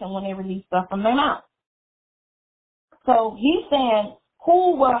compassion when they release stuff from their mouth. So he's saying,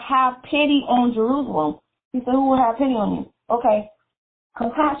 who will have pity on Jerusalem? He said, who will have pity on you? Okay,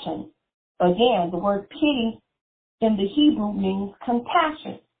 compassion. Again, the word pity in the Hebrew means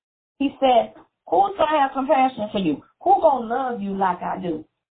compassion. He said, who's going to have compassion for you? Who's going to love you like I do?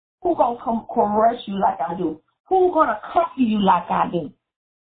 Who's going to caress you like I do? Who's going to comfort you like I do?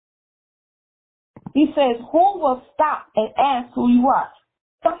 He says, who will stop and ask who you are?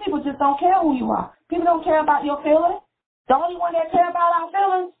 Some people just don't care who you are. People don't care about your feelings. The only one that cares about our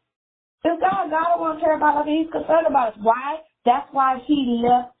feelings is God. God don't want to care about us. He's concerned about us. Why? That's why he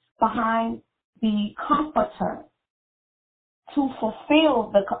left behind the comforter to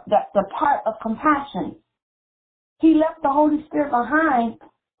fulfill the part of compassion. He left the Holy Spirit behind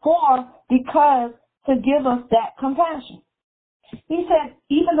because to give us that compassion. He said,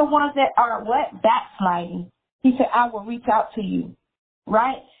 even the ones that are backsliding, he said, I will reach out to you,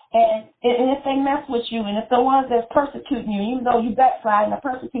 right? And if they mess with you, and if the ones that's persecuting you, even though you backslide and they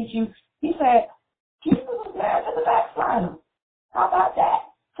persecute you, he said, Jesus was married to the backslider. How about that?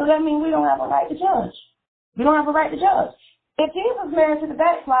 So that means we don't have a right to judge. We don't have a right to judge. If Jesus was married to the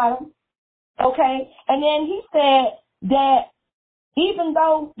backslider, okay, and then he said that even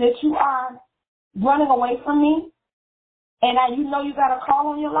though that you are running away from me, and now you know you got a call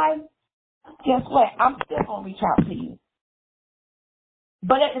on your life, guess what? I'm still going to reach out to you.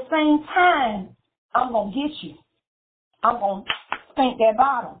 But at the same time, I'm going to get you. I'm going to spank that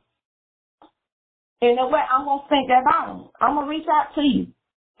bottom. And the way I'm going to spank that bottom, I'm going to reach out to you.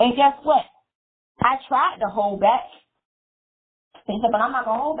 And guess what? I tried to hold back. He said, but I'm not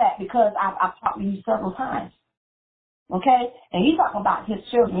going to hold back because I've talked to you several times. Okay? And he's talking about his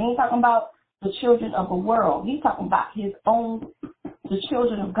children. He ain't talking about the children of the world. He's talking about the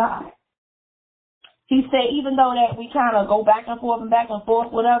children of God. He said, even though that we kind of go back and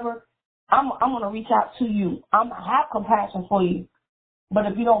forth, whatever, I'm going to reach out to you. I'm going to have compassion for you. But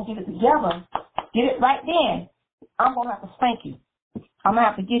if you don't get it together, get it right then, I'm going to have to spank you. I'm going to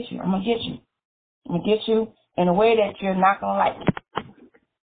have to get you. I'm going to get you. I'm going to get you in a way that you're not going to like it.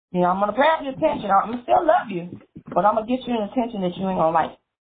 You know, I'm going to pay your attention. I'm going to still love you, but I'm going to get you an attention that you ain't going to like.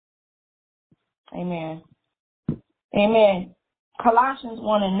 Amen. Amen. Colossians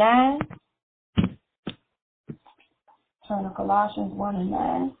 1:9. Turn to Colossians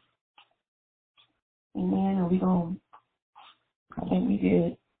 1:9. Amen. And I think we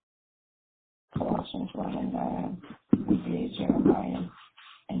did. Colossians 1 and 9. We did Jeremiah.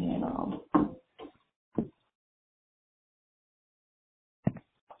 And then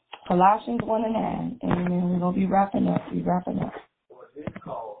Colossians 1 and 9. And then we're going to be wrapping up. What is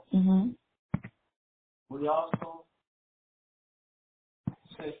called. Mm-hmm. We also,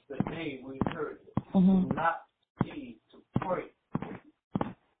 since the day we heard it, Mm-hmm. do not cease to pray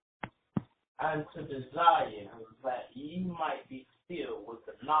and to desire that ye might be filled with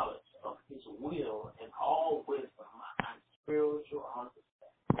the knowledge of his will and all wisdom and spiritual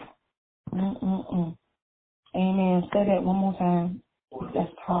understanding. Amen. Say that one more time. For That's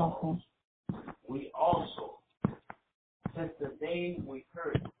this powerful. We also, since the day we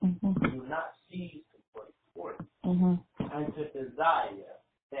heard it, Mm-hmm. do not cease to pray for it Mm-hmm. and to desire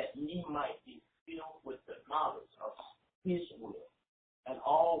that ye might be filled with the knowledge of his will and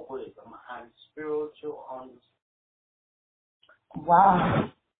all wisdom and spiritual understanding. Wow.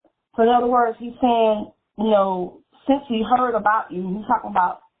 So in other words, he's saying, since he heard about you, he's talking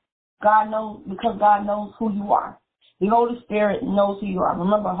about God knows, because God knows who you are. The Holy Spirit knows who you are.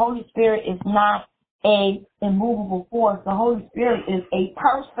 Remember, Holy Spirit is not a immovable force. The Holy Spirit is a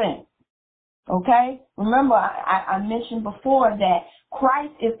person. Okay? Remember, I mentioned before that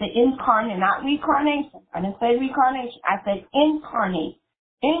Christ is the incarnate, not reincarnation. I didn't say reincarnation. I said incarnate.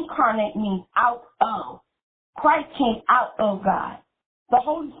 Incarnate means out of. Christ came out of God. The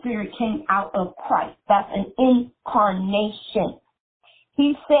Holy Spirit came out of Christ. That's an incarnation.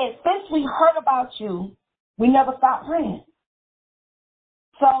 He said, since we heard about you, we never stopped praying.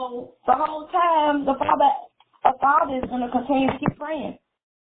 So the whole time, the Father is going to continue to keep praying.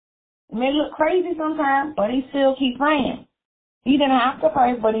 It may look crazy sometimes, but he still keeps praying. He didn't have to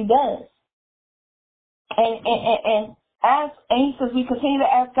pray, but he does. And he says we continue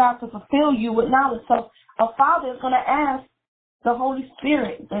to ask God to fulfill you with knowledge. So a father is going to ask the Holy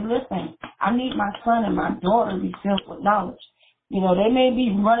Spirit, say, listen, I need my son and my daughter to be filled with knowledge. They may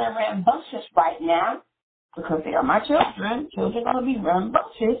be running rambunctious right now because they are my children. Children are going to be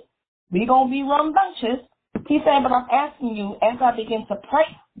rambunctious. We're going to be rambunctious. He said, but I'm asking you, as I begin to pray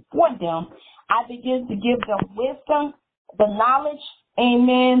for them, I begin to give them wisdom, the knowledge,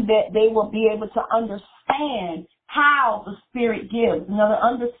 amen, that they will be able to understand how the Spirit gives,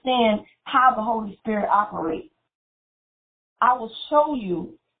 understand how the Holy Spirit operates. I will show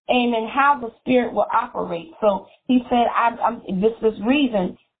you, amen, how the Spirit will operate. So he said, this is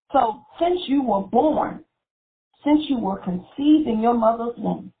reason. So since you were born, since you were conceived in your mother's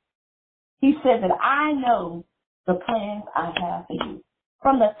womb, he said that I know the plans I have for you.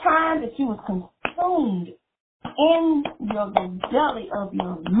 From the time that you was consumed in the belly of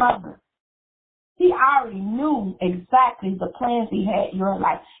your mother, he already knew exactly the plans he had in your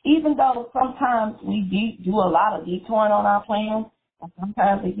life. Even though sometimes we do a lot of detouring on our plans, and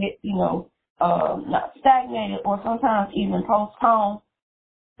sometimes they get, not stagnated or sometimes even postponed,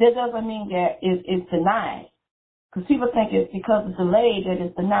 that doesn't mean that it's denied. Because people think it's because it's delayed that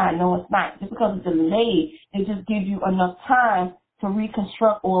it's denied. No, it's not. Just because it's delayed, it just gives you enough time to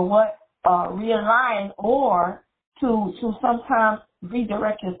reconstruct or realign or to sometimes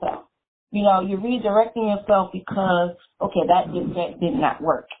redirect yourself. You're redirecting yourself because, okay, that did not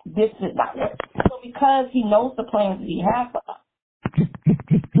work. This did not work. So because he knows the plans that he has for us,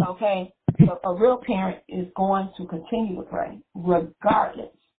 okay, so a real parent is going to continue to pray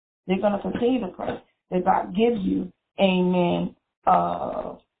regardless. They're going to continue to pray. That God gives you, amen,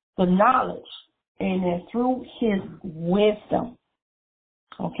 the knowledge, amen, through his wisdom,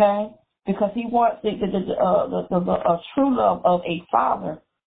 okay? Because he wants a true love of a father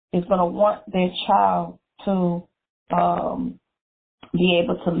is going to want their child to be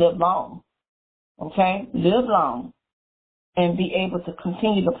able to live long, okay? Live long and be able to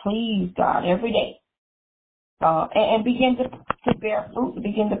continue to please God every day and begin to bear fruit, to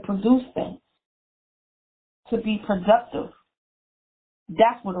begin to produce things. To be productive.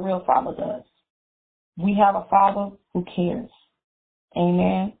 That's what a real father does. We have a father who cares.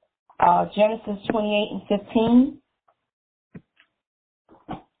 Amen. Genesis 28 and 15.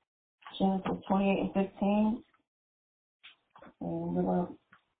 Genesis 28 and 15. And we're going to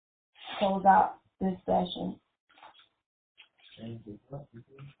close out this session.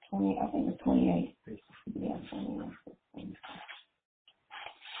 20, I think it's 28. Yeah, 28.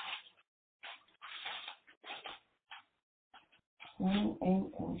 28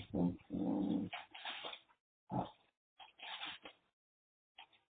 and 15.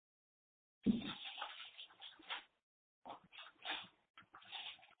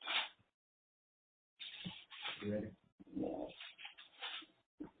 Ready? Yes.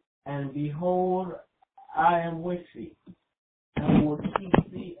 And behold, I am with thee, and will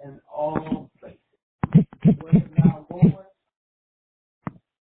keep thee in all places,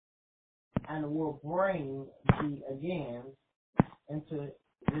 bring thee again into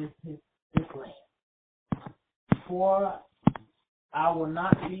this land. For I will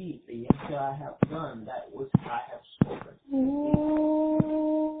not leave thee until I have done that which I have spoken.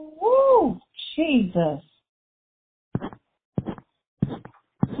 Ooh, Jesus.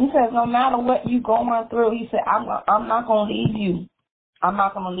 He says, no matter what you're going through, he said, I'm not going to leave you. I'm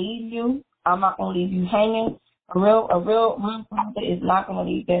not going to leave you. I'm not going to leave you hanging. A real father is not going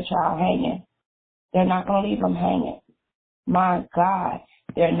to leave their child hanging. They're not going to leave them hanging. My God,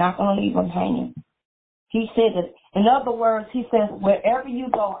 they're not going to leave them hanging. He said that, in other words, he says, wherever you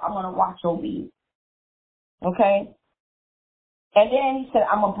go, I'm going to watch over you. Okay? And then he said,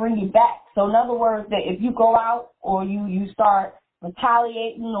 I'm going to bring you back. So in other words, that if you go out or you start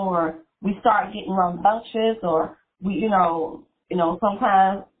retaliating or we start getting rambunctious or we,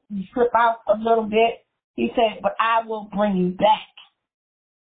 sometimes you slip out a little bit, he said, but I will bring you back.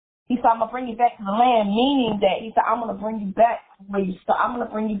 He said, I'm going to bring you back to the land, meaning that he said, I'm going to bring you back where you start. I'm going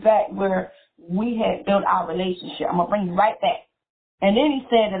to bring you back where we had built our relationship. I'm going to bring you right back. And then he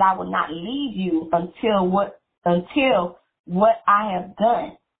said that I will not leave you until what I have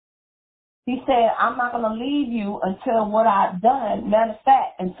done. He said, I'm not going to leave you until what I've done. Matter of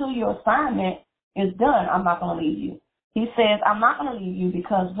fact, until your assignment is done, I'm not going to leave you. He says, I'm not going to leave you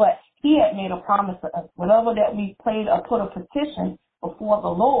because what? He had made a promise to us. Whenever that we put a petition before the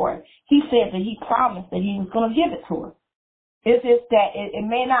Lord, he said that he promised that he was going to give it to us. It's just that it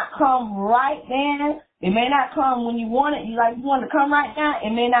may not come right then. It may not come when you want it. You want it to come right now.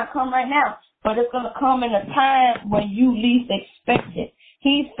 It may not come right now. But it's going to come in a time when you least expect it.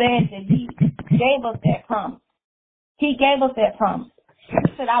 He said that he gave us that promise. He gave us that promise.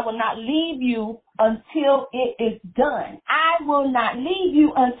 He said, I will not leave you until it is done. I will not leave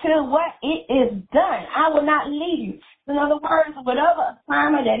you until what? It is done. I will not leave you. In other words, whatever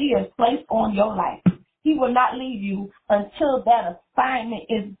assignment that he has placed on your life, he will not leave you until that assignment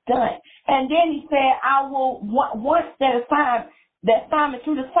is done. And then he said, I will, once that assignment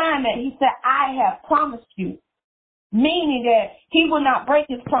through the assignment, he said, I have promised you. Meaning that he will not break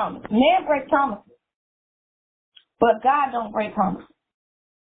his promise. Man break promises, but God don't break promises.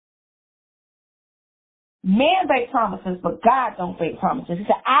 Man break promises, but God don't break promises. He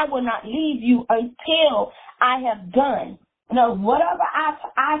said, I will not leave you until I have done. Whatever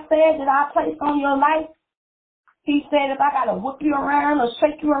I said that I placed on your life, he said, if I got to whip you around or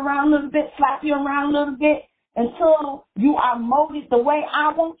shake you around a little bit, slap you around a little bit, until you are molded the way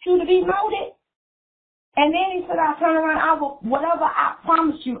I want you to be molded. And then he said, I'll turn around, whatever I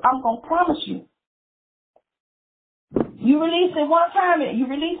promise you, I'm going to promise you. You release it one time, you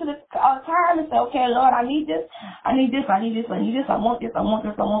release it a time and say, okay, Lord, I need this, I need this, I need this, I need this, I want this, I want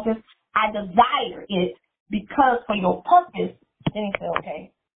this, I want this. I desire it because for your purpose. Then he said,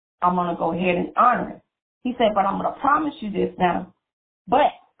 okay, I'm going to go ahead and honor it. He said, but I'm going to promise you this now.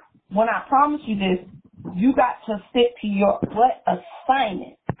 But when I promise you this, you got to stick to your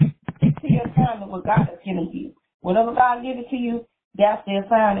assignment. Stick to your assignment, what God has given to you. Whatever God given to you, that's the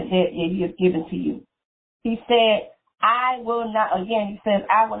assignment that he has given to you. He said, I will not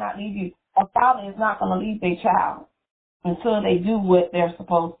leave you. A father is not going to leave their child until they do what they're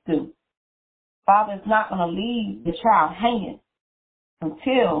supposed to do. Father is not going to leave the child hanging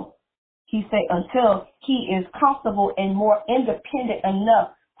until he is comfortable and more independent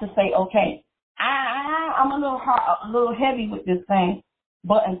enough to say, okay, I'm a little heavy with this thing.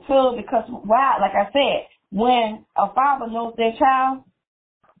 But like I said, when a father knows their child,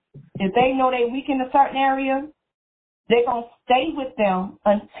 if they know they're weak in a certain area, they're going to stay with them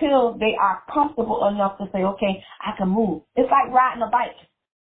until they are comfortable enough to say, okay, I can move. It's like riding a bike.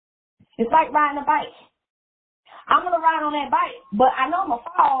 I'm going to ride on that bike, but I know I'm going to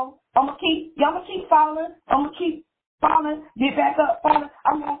fall. I'm going to keep falling. I'm going to keep falling, get back up, falling.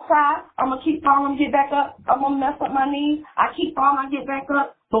 I'm going to cry. I'm going to keep falling, get back up. I'm going to mess up my knees. I keep falling, I get back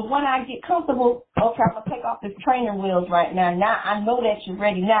up. But when I get comfortable, okay, I'm going to take off this training wheels right now. Now I know that you're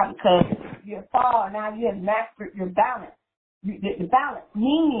ready now because you're fall. Now you have mastered your balance. The balance,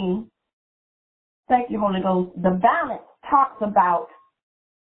 meaning, thank you, Holy Ghost, the balance talks about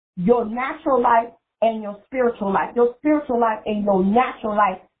your natural life and your spiritual life. Your spiritual life and your natural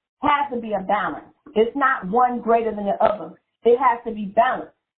life has to be a balance. It's not one greater than the other. It has to be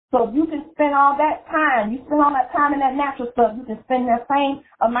balanced. So if you can spend all that time, in that natural stuff, you can spend that same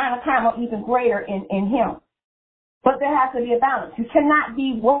amount of time or even greater in him. But there has to be a balance. You cannot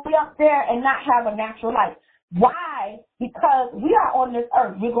be way up there and not have a natural life. Why? Because we are on this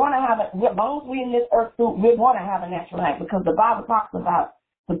earth. We're going to have as long as we're in this earth suit, we're going to have a natural life because the Bible talks about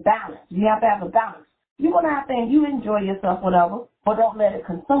the balance. You have to have a balance. You're going to have things, you enjoy yourself, whatever, but don't let it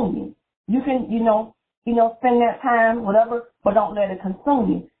consume you. You can, spend that time, whatever, but don't let it consume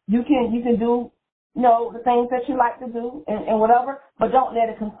you. You can do, the things that you like to do and whatever, but don't let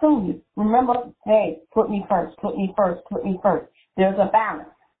it consume you. Remember, hey, put me first, put me first, put me first. There's a balance.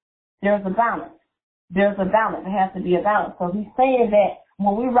 There's a balance. There's a balance. There has to be a balance. So he's saying that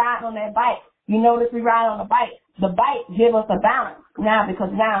when we ride on that bike, you notice we ride on the bike gives us a balance now,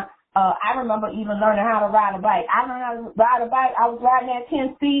 because now, I remember even learning how to ride a bike. I learned how to ride a bike. I was riding at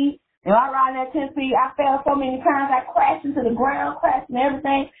 10 speed. And I riding at 10 speed. I fell so many times. I crashed into the ground, crashed and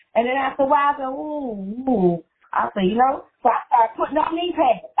everything. And then after a while, I said, ooh. I said, so I started putting on knee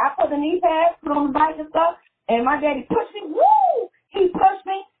pads. I put the knee pads, put on the bike and stuff. And my daddy pushed me. Woo! He pushed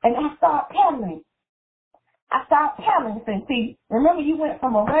me, and I started pedaling. And see, remember you went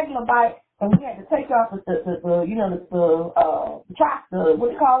from a regular bike, and we had to take off the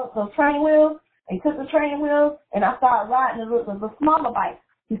training wheels. They took the training wheels, and I started riding the smaller bike.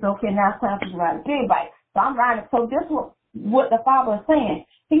 He said, okay, now it's time for you to ride a big bike. So I'm riding. So this is what the Father is saying.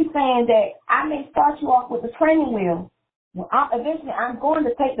 He's saying that I may start you off with the training wheels. Well, eventually, I'm going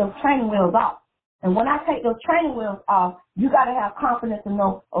to take those training wheels off. And when I take those training wheels off, you got to have confidence and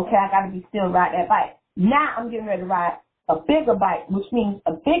know, okay, I got to be still ride that bike. Now I'm getting ready to ride a bigger bike, which means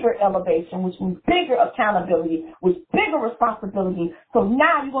a bigger elevation, which means bigger accountability, which bigger responsibility. So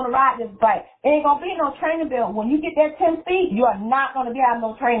now you're going to ride this bike. It ain't going to be no training wheel. When you get that 10 speed, you are not going to be having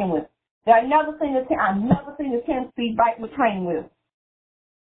no training wheel. I've never seen a 10-speed bike with training wheels.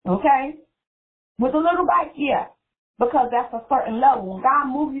 Okay? With a little bike, yeah. Because that's a certain level. When God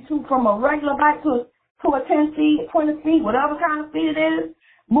moves you from a regular bike to a 10 speed, 20 speed, whatever kind of speed it is,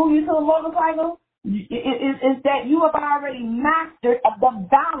 move you to a motorcycle, is that you have already mastered the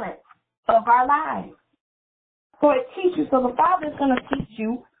balance of our lives. So it teaches. So the Father is going to teach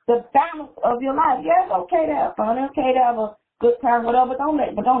you the balance of your life. Yeah, it's okay to have fun. It's okay to have a good time, whatever. Don't let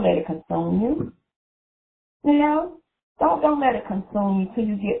it consume you. Don't let it consume you till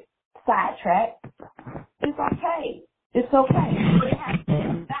you get sidetracked. It's okay. It's okay. But it has to be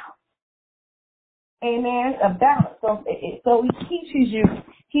a balance. Amen. A balance. So he teaches you.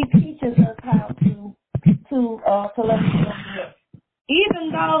 He teaches us how to let us know.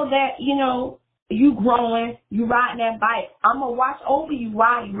 Even though that you growing, you riding that bike, I'm gonna watch over you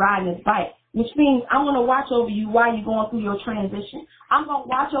while you riding this bike. Which means I'm gonna watch over you while you're going through your transition. I'm gonna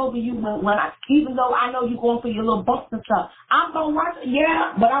watch over you even though I know you're going through your little bumps and stuff. I'm gonna watch,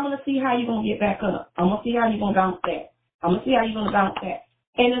 but I'm gonna see how you're gonna get back up. I'm gonna see how you're gonna bounce back.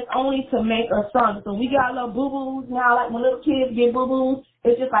 And it's only to make us stronger. So we got little boo-boos now, like when little kids get boo-boos,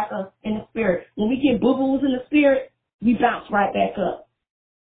 it's just like us in the spirit. When we get boo-boos in the spirit, we bounce right back up.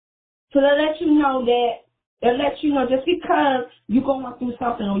 So that lets you know just because you're going through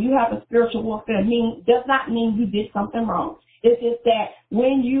something or you have a spiritual warfare does not mean you did something wrong. It's just that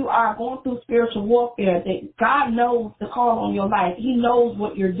when you are going through spiritual warfare, that God knows the call on your life. He knows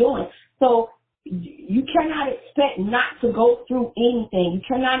what you're doing. So you cannot expect not to go through anything. You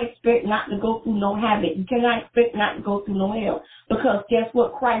cannot expect not to go through no habit. You cannot expect not to go through no hell. Because guess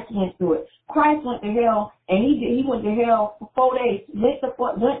what? Christ went through it. Christ went to hell, and he went to hell for 4 days.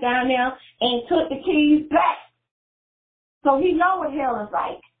 Went down there and took the keys back. So he knows what hell is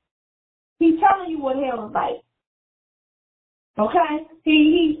like. He's telling you what hell is like. Okay?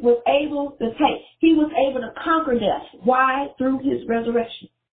 He was able to conquer death. Why? Through his resurrection.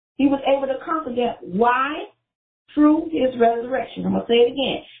 He was able to conquer death. Why? Through his resurrection. I'm going to say it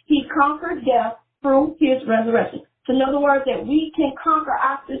again. He conquered death through his resurrection. So in other words, that we can conquer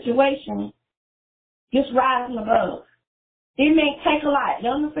our situation just rising above. It may take a lot.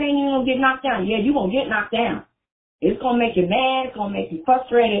 Doesn't say you're going to get knocked down. Yeah, you're going to get knocked down. It's going to make you mad. It's going to make you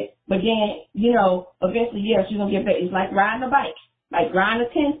frustrated. But then, eventually, yes, you're going to get better. It's like riding a bike, like riding a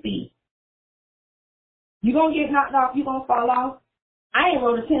 10-speed. You're going to get knocked off. You're going to fall off. I ain't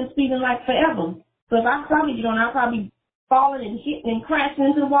rode a 10-speed in like forever. So if I probably get on, I'll probably falling and hitting and crashing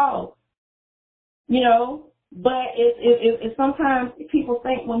into the wall. But it's sometimes people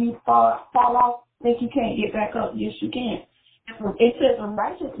think when you fall off, think you can't get back up. Yes, you can. It says a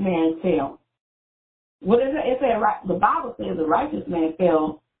righteous man fell. What is it? It said the Bible says a righteous man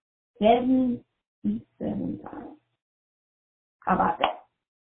fell 77 times. How about that?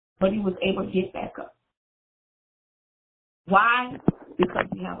 But he was able to get back up. Why? Because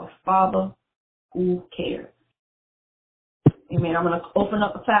we have a Father who cares. Amen. I'm going to open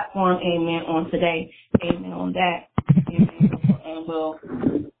up a platform, amen, on today. Amen, on that. Amen. And we'll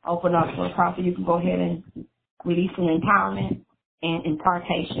open up for a prophet. You can go ahead and release an empowerment and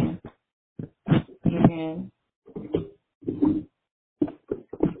impartation. Amen.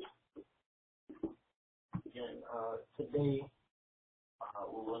 Again, today,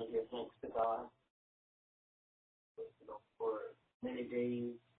 We want to give thanks to God, for many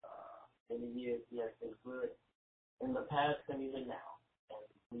days, many years. He has been good in the past and even now.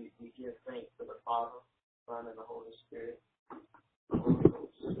 And we give thanks to the Father, Son, and the Holy Spirit.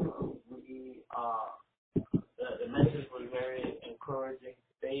 The message was very encouraging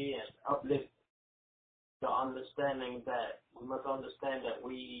today and uplifting. The understanding that we must understand that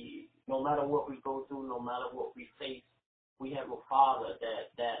we, no matter what we go through, no matter what we face, we have a Father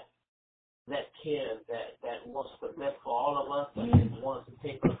that cares, that wants the best for all of us, and wants to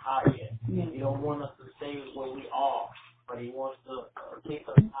take us higher. He don't want us to stay where we are, but He wants to take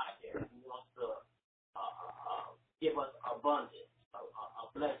us higher. He wants to give us abundance, a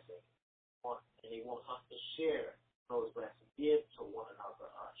blessing, and He wants us to share those blessings, give to one another,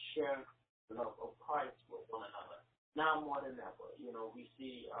 share the love of Christ with one another. Now more than ever, we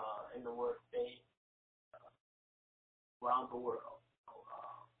see in the Word today around the world,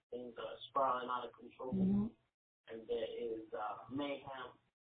 things are spiraling out of control, and there is mayhem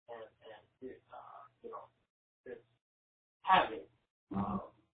and this havoc,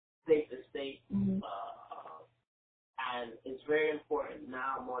 state to state, and it's very important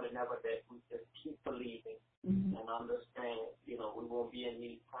now more than ever that we just keep believing and understand, we won't be in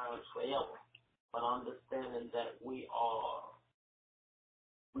these times forever, but understanding that we are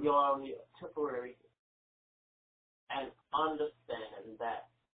only temporary, and understanding that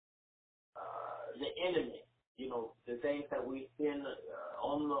the enemy, the things that we see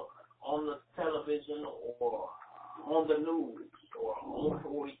on the television or on the news or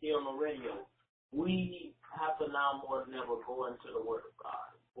what we hear on the radio, we have to now more than ever go into the Word of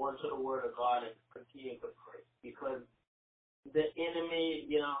God. Go into the Word of God and continue to pray, because the enemy,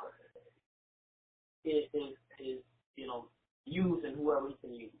 is using whoever he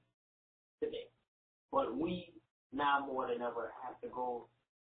can use today. But we now more than ever have to go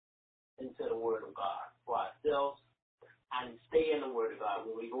into the Word of God for ourselves and stay in the Word of God.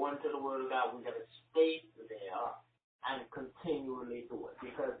 When we go into the Word of God, we got to stay there and continually do it.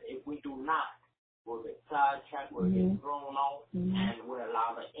 Because if we do not, we'll get sidetracked, we'll get thrown off, and we'll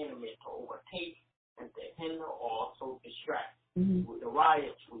allow the enemy to overtake and to hinder or also distract. With the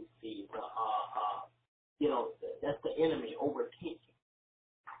riots we see, that's the enemy overtaking.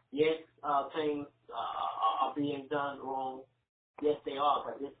 Yes, things are being done wrong. Yes, they are,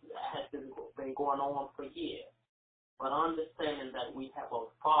 but this has been going on for years. But understanding that we have a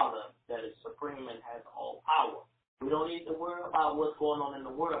Father that is supreme and has all power. We don't need to worry about what's going on in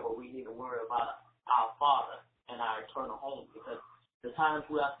the world, but we need to worry about our Father and our eternal home, because the times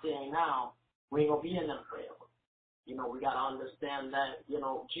we are seeing now, we ain't going to be in them forever. We got to understand that,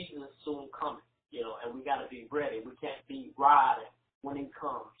 Jesus is soon coming, and we got to be ready. We can't be riding when He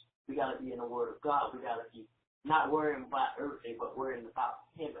comes. We got to be in the Word of God. We got to be not worrying about earthly, but worrying about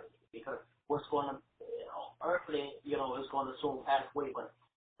heavenly, because what's going to, earthly, is going to soon pass away, but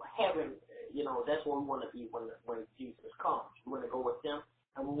heaven, that's where we want to be when Jesus comes. We want to go with Him,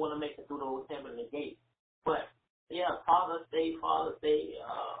 and we want to make it through those heavenly gates. But, Father's Day,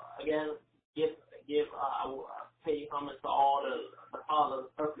 again, pay homage to all the fathers,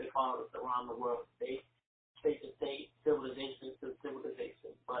 earthly fathers around the world today, state to state, civilization to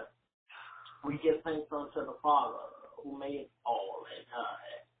civilization. But we give thanks unto the Father who made all, and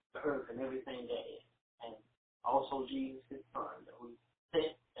the earth and everything that is, and also Jesus, His Son, that we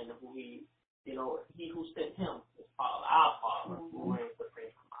sent, and who He who sent Him, His Father, our Father, who reigns supreme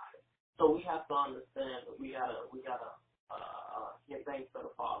command. So we have to understand that we gotta give thanks to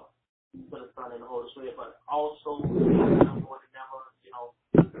the Father, to the Son, and the Holy Spirit, but also more than ever,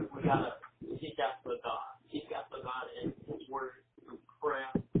 we gotta seek after God in His Word, through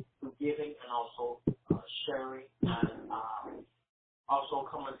prayer, through giving, and also sharing, and also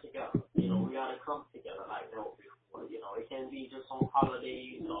coming together. We gotta come together like never before. It can be just on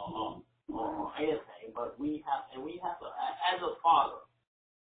holidays or anything, but we have to, as a father,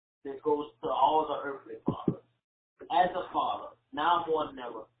 this goes to all the earthly fathers. As a father, now more than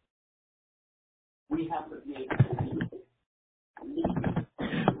ever, we have to be able to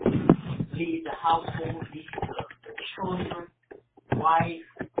lead the household, lead the children, wife,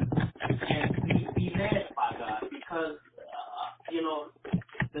 and be led by God, because,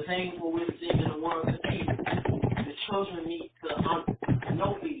 the things what we're seeing in the world today, the children need to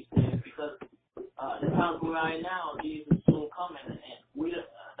know these things, because the times we're in now, Jesus is soon coming, and we,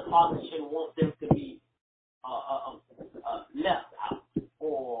 the Father shouldn't want them to be left out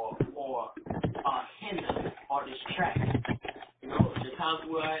or hindered or distracted. The times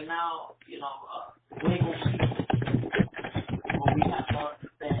we're in now, we ain't gonna see them. But we have to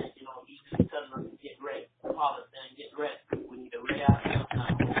understand, Jesus is telling us to get ready. The Father saying, get ready. We need to ready ourselves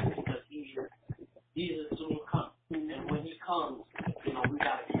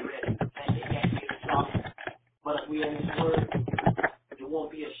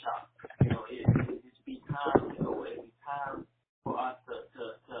shop. It be time to go. It be time for us to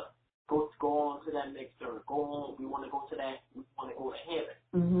go on to that next journey. Go on. We want to go to that. We want to go to heaven.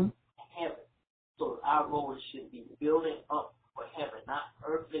 Mm-hmm. Heaven. So our goal should be building up for heaven, not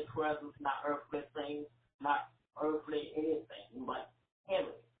earthly presence, not earthly things, not earthly anything, but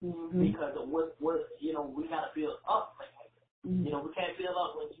heaven. Mm-hmm. Because what we got to build up for heaven. Mm-hmm. We can't build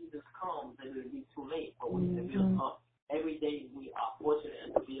up when Jesus comes and it'll be too late. But we can build up every day. We are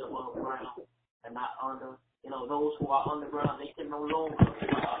fortunate to be above ground and not under. Those who are underground, they can no longer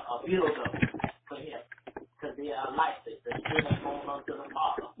build up for him because they are lifeless. They still ain't going unto the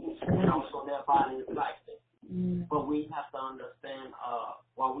Father, and also their body is lifeless. Mm-hmm. But we have to understand,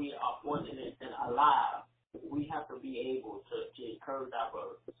 while we are fortunate and alive, we have to be able to encourage our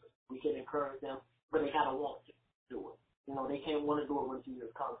brothers. We can encourage them, but they gotta want to do it. They can't want to do it when Jesus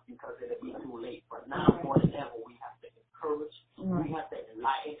comes because it'll be too late. But now more than ever, we have to encourage. Mm-hmm. We have to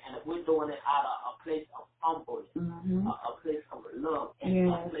enlighten, and if we're doing it out of a place of humbleness, mm-hmm. a place of love, and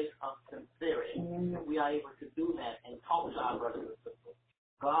a place of sincerity, if we are able to do that and talk to our brothers and sisters,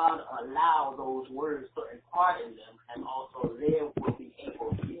 God allow those words to impart in them, and also they will be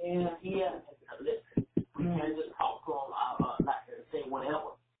able to hear and to listen. We can't just talk to them like say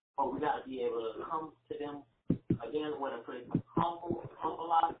whatever, but we got to be able to come to them again with a place of humble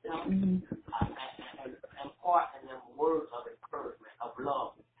ourselves, and impart in them words of encouragement, of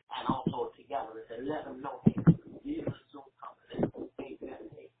love, and also together to let them know, hey, Jesus is soon coming.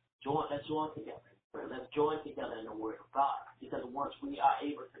 Let's join together. Let's join together in the Word of God, because once we are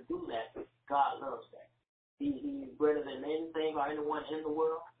able to do that, God loves that. He's greater than anything or anyone in the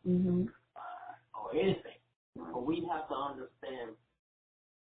world, or anything. But we have to understand,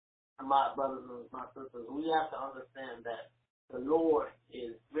 my brothers and my sisters, we have to understand that the Lord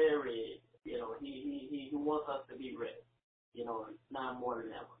is very, he wants us to be ready, now more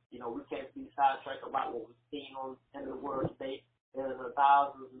than ever. We can't be sidetracked about what we've seen in the world today. There's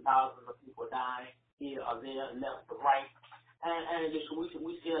thousands and thousands of people dying here or there, left to right. And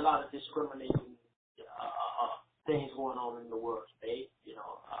we see a lot of discriminating things going on in the world today,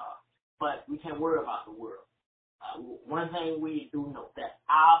 but we can't worry about the world. One thing we do know, that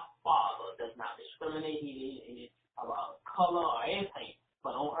our Father does not discriminate. He about color or anything.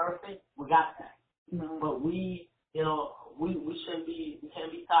 But on earth, we got that. Mm-hmm. But we shouldn't be. We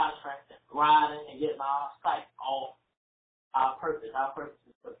can't be sidetracked and riding and getting our sight off our purpose. Our purpose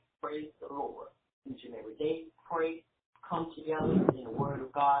is to praise the Lord each and every day. Pray, come together in the Word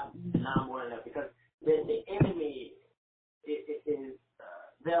of God, and now more than that, because the enemy is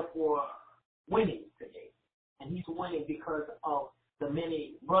therefore winning today. And he's winning because of the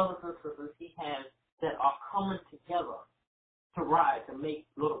many brothers and sisters he has that are coming together to ride, to make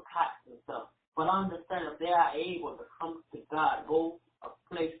little pots and stuff. But understand, if they are able to come to God, go a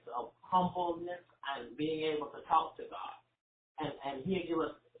place of humbleness and being able to talk to God, and he'll give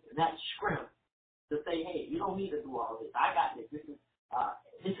us that strength to say, hey, you don't need to do all this. I got this. This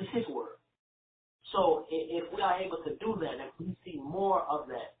is his word. So if we are able to do that, if we see more of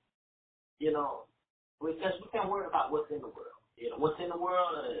that, because we can't worry about what's in the world. What's in the world,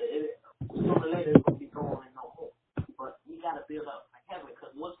 sooner or later it's going to be gone and no more. But we got to build up like heaven,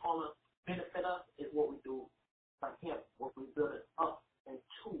 because what's going to benefit us is what we do like heaven, what we build it up and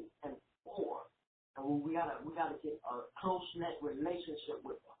to and for. And we got to get a close-knit relationship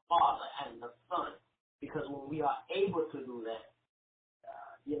with the Father and the Son, because when we are able to do that,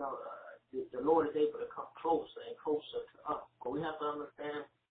 the Lord is able to come closer and closer to us. But we have to understand,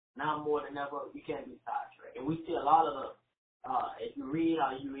 now more than ever, we can't be sidetracked. And we see a lot of the, if you read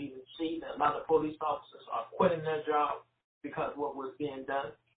or you even see that a lot of police officers are quitting their job because of what was being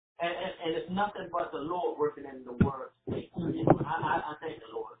done. And it's nothing but the Lord working in the world. I thank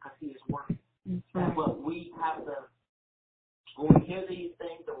the Lord because he is working. Right. But we have to, when we hear these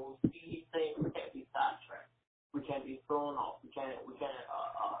things and when we see these things, we can't be sidetracked. We can't be thrown off. We can't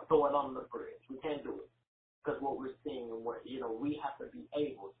throw it on the bridge. We can't do it. Because what we're seeing and what, we have to be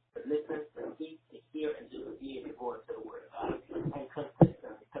able to listen, to hear, and to be able to go into the Word of God. And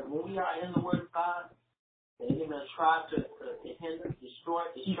consistently. Because when we are in the Word of God, the enemy will try to hinder, destroy,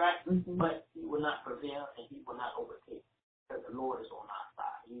 distract, but he will not prevail and he will not overtake. Because the Lord is on our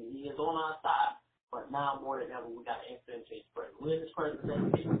side. He is on our side. But now more than ever, we got to enter into his presence. We're in his presence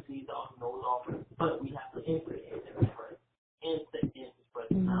every day. We see off, knows off, but we have to enter into his presence. Enter in his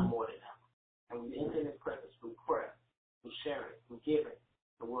presence now more than ever. And we enter in his presence through prayer, through sharing, through giving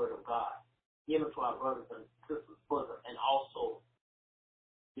the Word of God, giving to our brothers and sisters' bosom, and also,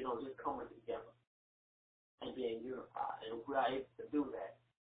 just coming together and being unified. And if we are able to do that,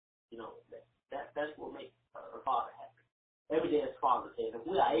 that's what makes the Father happy. every day is Father's Day. If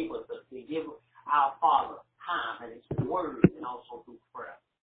we are able to give our Father time and it's the word and also through prayer,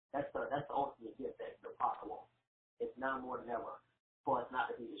 that's the ultimate gift that the Father wants. It's now more than ever for us not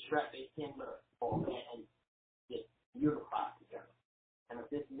to be distracted, hindered, and get unified together. And if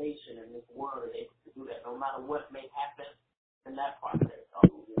this nation and this world is able to do that, no matter what may happen in that process,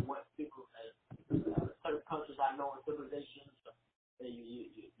 what people, certain countries I know in civilizations,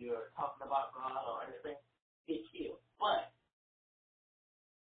 you're talking about God or anything, get killed. But,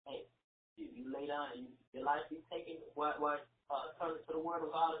 hey, you lay down and your life be taken, turn it to the Word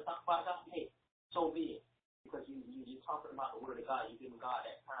of God and talk about God, hey, so be it. Because you're talking about the Word of God, you're giving God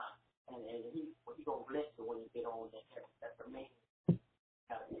that time. And He going to bless you when you get on that heaven. That's the main thing.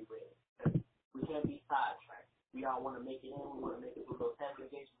 Got to be ready. We can't be sidetracked. We all want to make it in. We want to make it through those heavenly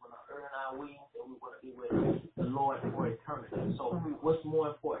gates. We want to earn our wings, and we want to be with the Lord for eternity. So what's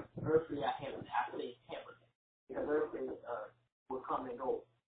more important, earthly or heavenly? I say heavenly. Because earthly will come and go.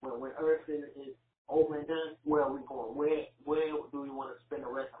 When earth is over and done, where are we going? Where do we want to spend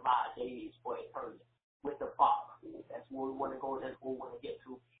the rest of our days for eternity? With the Father. That's where we want to go. That's where we want to get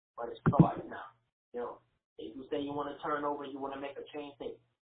to. But it starts now. If you say you want to turn over, you want to make a change, hey,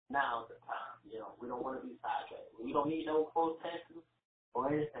 now's the time. We don't want to be sidetracked. We don't need no protests or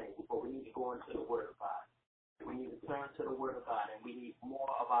anything, but we need to go into the Word of God. We need to turn to the Word of God, and we need more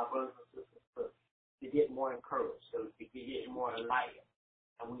of our brothers and sisters to get more encouraged, so to get more enlightened.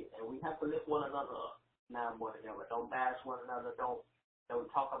 And we have to lift one another up now more than ever. Don't bash one another. Don't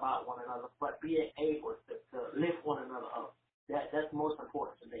talk about one another, but be able to lift one another up. That's most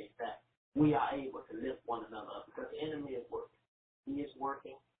important today, that we are able to lift one another up, because the enemy is working. He is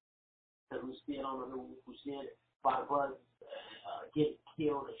working. Because we see it on the news. We see it by brothers getting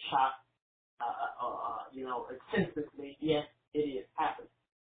killed and shot, extensively. Yes, it is happening.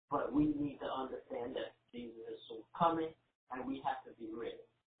 But we need to understand that Jesus is soon coming, and we have to be ready.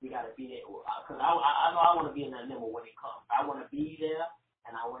 We got to be there. Because I know I want to be in that limbo when it comes. I want to be there,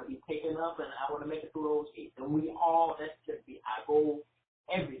 and I want to be taken up, and I want to make it through those gates. And that should be our goal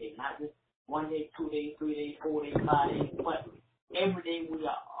every day, not just 1 day, 2 days, 3 days, 4 days, 5 days, but every day we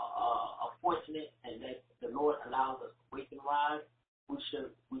are fortunate, and that the Lord allows us to wake and rise. We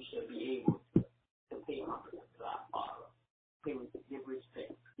should be able to pay homage to our Father, give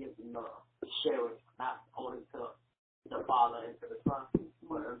respect, give love, share it, not only to the Father and to the Son,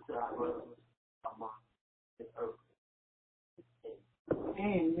 but unto our brothers among this earth.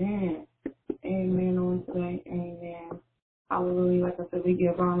 Amen. Amen on today. Amen. Hallelujah. Like I said, we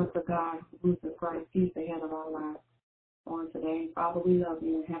give honor to God, who's the Christ. He's the head of our lives on today. Father, we love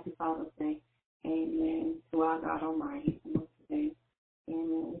you, and happy Father's Day. Amen. To our God Almighty on today.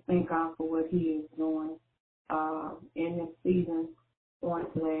 Amen. We thank God for what He is doing in this season on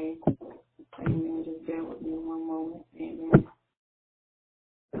today. Amen. Just bear with me one moment. Amen.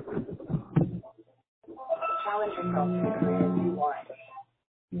 Challenge yourself to the career you want.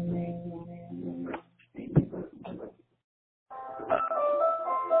 Amen.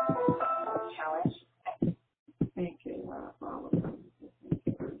 Challenge. Thank you, Father.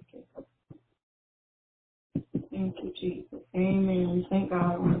 Thank you, Jesus. Amen. We thank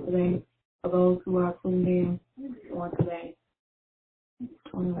God on today for those who are tuned in on today.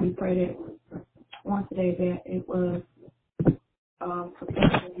 And we pray that on today that it was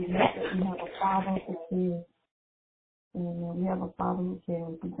sufficient. We have a Father who cares. And we have a Father who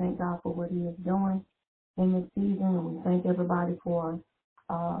cares. We thank God for what He is doing in this season. And we thank everybody for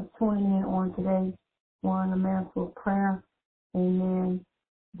tuning in on today. We're in the mantle of prayer. Amen.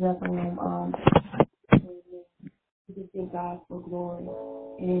 Definitely. Amen. We just give God for glory.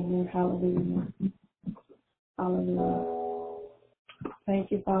 Amen. Hallelujah. Hallelujah.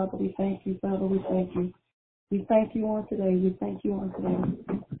 Thank you, Father. We thank you, Father. We thank you. We thank you on today. We thank you on today.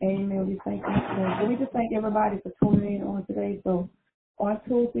 Amen. We thank you on today. So we just thank everybody for tuning in on today. So on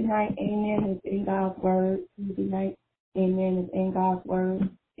Tuesday night, amen, is in God's Word. Tuesday night, amen, is in God's Word.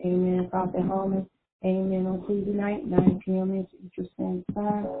 Amen. Prophet Holman. Amen. On Tuesday night, 9 p.m. Eastern Standard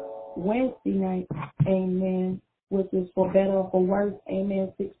Time. Wednesday night, amen, which is for better or for worse.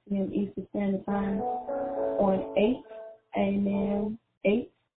 Amen. 6 p.m. Eastern Standard Time. On 8, amen,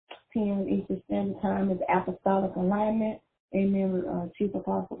 8 p.m. Eastern Standard Time is Apostolic Alignment. Amen. With Chief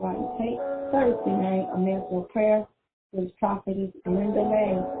Apostle Rodney Tate. Thursday night, a mantle of prayer with Prophetess Linda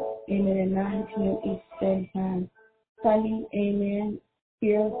May. Amen. At 9 p.m. Eastern Standard Time. Sunday, amen.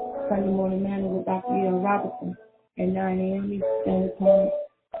 Here, Sunday morning manna with Dr. Yale Robertson at 9 a.m. Eastern Standard Time.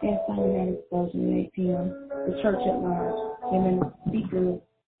 And Sunday night explosion at 8 p.m. The church at large. Amen. The speaker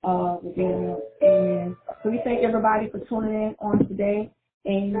will be announced. Amen. So we thank everybody for tuning in on today.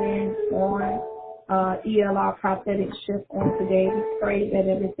 Amen. On ELR prophetic shift on today. We pray that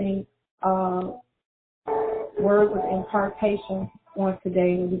everything, word with impartation on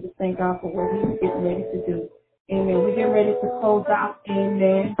today. And we just thank God for what He's getting ready to do. Amen. We're getting ready to close out.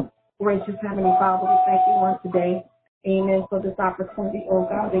 Amen. Gracious Heavenly Father, we thank you on today. Amen. For this opportunity, oh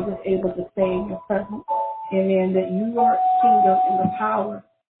God, they was able to stay in your presence. Amen. That you are kingdom and the power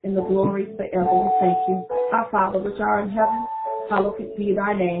and the glory forever. We thank you. Our Father, which art in heaven, hallowed be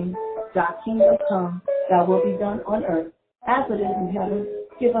thy name. Thy kingdom come, thy will be done on earth as it is in heaven.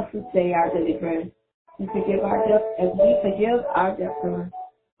 Give us this day our daily bread. And forgive our debts as we forgive our debtors.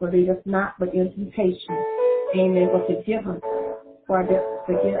 For lead us not but into temptation. Amen. But forgive us for our debts,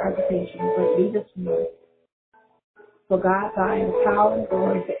 forgive our temptation, but lead us not. For God, thine is power and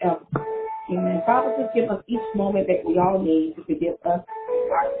glory forever. Amen. Father, just give us each moment that we all need to forgive us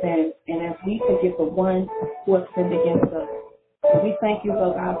our sins, and as we forgive the one who has sinned against us. And we thank you,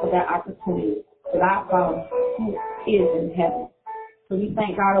 Lord God, for that opportunity with our Father who is in heaven. So we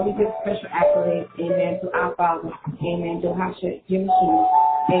thank God, and we give special accolades, amen, to our Father, amen, Jehoshua Jimmy,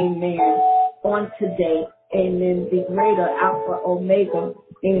 amen, on today, amen, the greater Alpha Omega,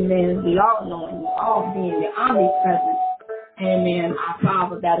 amen, the all-knowing, the all-being, the omnipresent, amen, our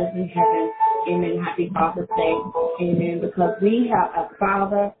Father that is in heaven, amen, happy Father's Day, amen, because we have a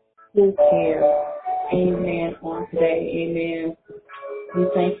Father who cares, amen, on today, amen. We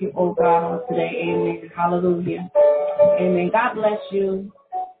thank you, oh God, on today, amen, hallelujah, amen. God bless you.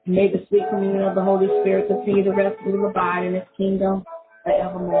 May the sweet communion of the Holy Spirit continue to rest, rule, abide in His kingdom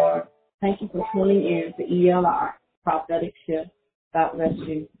forevermore. Thank you for tuning in to ELR Prophetic Shift. God bless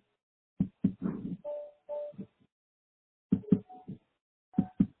you.